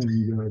 and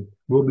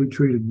we'll be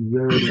treated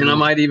very. And I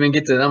might even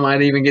get to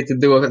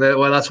do it.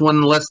 Well, that's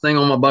one less thing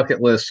on my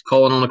bucket list.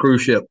 Calling on a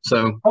cruise ship.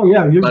 So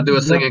if I do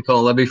a singing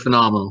call, that'd be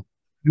phenomenal.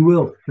 You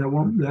will.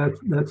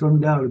 That's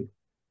undoubted.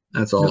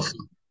 That's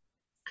awesome.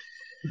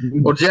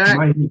 Well, Jack,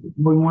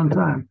 more than one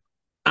time.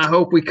 I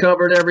hope we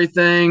covered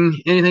everything.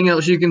 Anything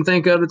else you can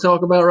think of to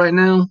talk about right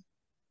now?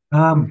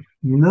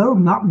 No,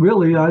 not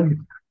really. I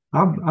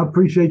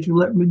appreciate you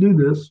letting me do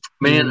this.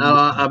 Man,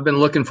 I've been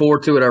looking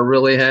forward to it. I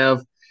really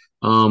have.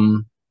 I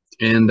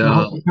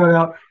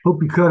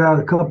hope you cut out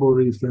a couple of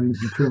these things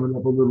and trim it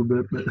up a little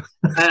bit. But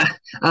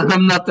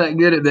I'm not that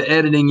good at the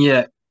editing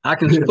yet. I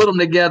can put them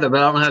together, but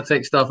I don't know how to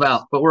take stuff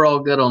out. But we're all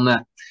good on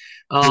that.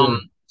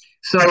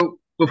 So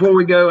before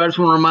we go, I just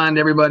want to remind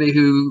everybody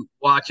who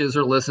watches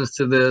or listens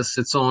to this,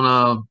 it's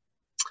on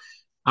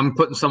I'm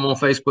putting some on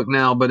Facebook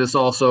now, but it's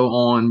also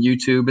on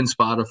YouTube and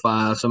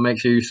Spotify. So make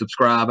sure you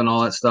subscribe and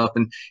all that stuff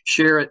and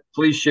share it.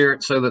 Please share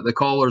it so that the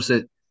callers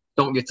that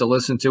don't get to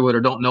listen to it or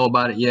don't know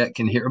about it yet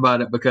can hear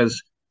about it,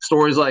 because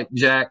stories like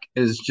Jack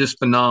is just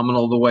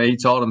phenomenal, the way he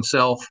taught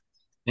himself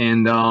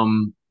and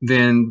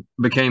then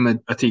became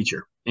a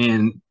teacher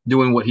and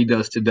doing what he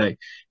does today.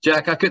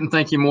 Jack, I couldn't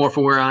thank you more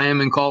for where I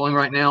am in calling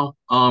right now.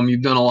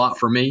 You've done a lot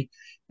for me,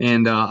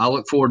 and I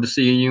look forward to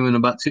seeing you in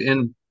about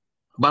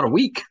a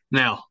week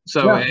now.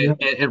 So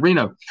at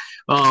Reno,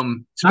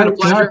 it's been a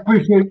pleasure.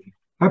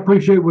 I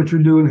appreciate what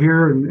you're doing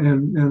here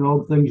and all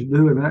the things you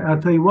do. And I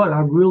tell you what, I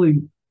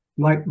really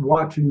like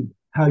watching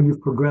how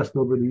you've progressed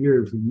over the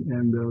years,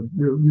 and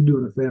you're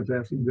doing a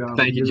fantastic job.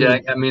 Thank you,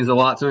 Jack. That means a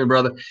lot to me,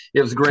 brother.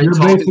 It was great You're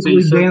talking to you.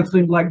 basically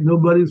dancing like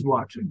nobody's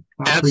watching.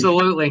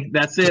 Absolutely.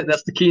 That's it.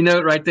 That's the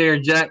keynote right there,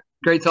 Jack.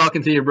 Great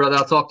talking to you, brother.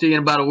 I'll talk to you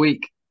in about a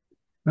week.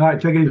 All right,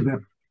 take it easy,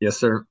 man. Yes,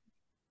 sir.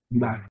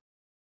 Bye.